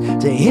glass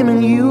to him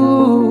and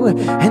you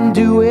and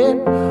do it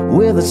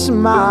with a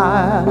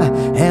smile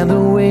and a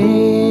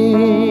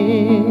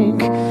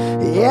wink.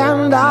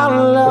 And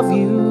I'll love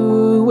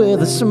you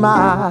with a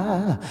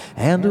smile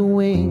and a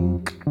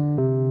wink.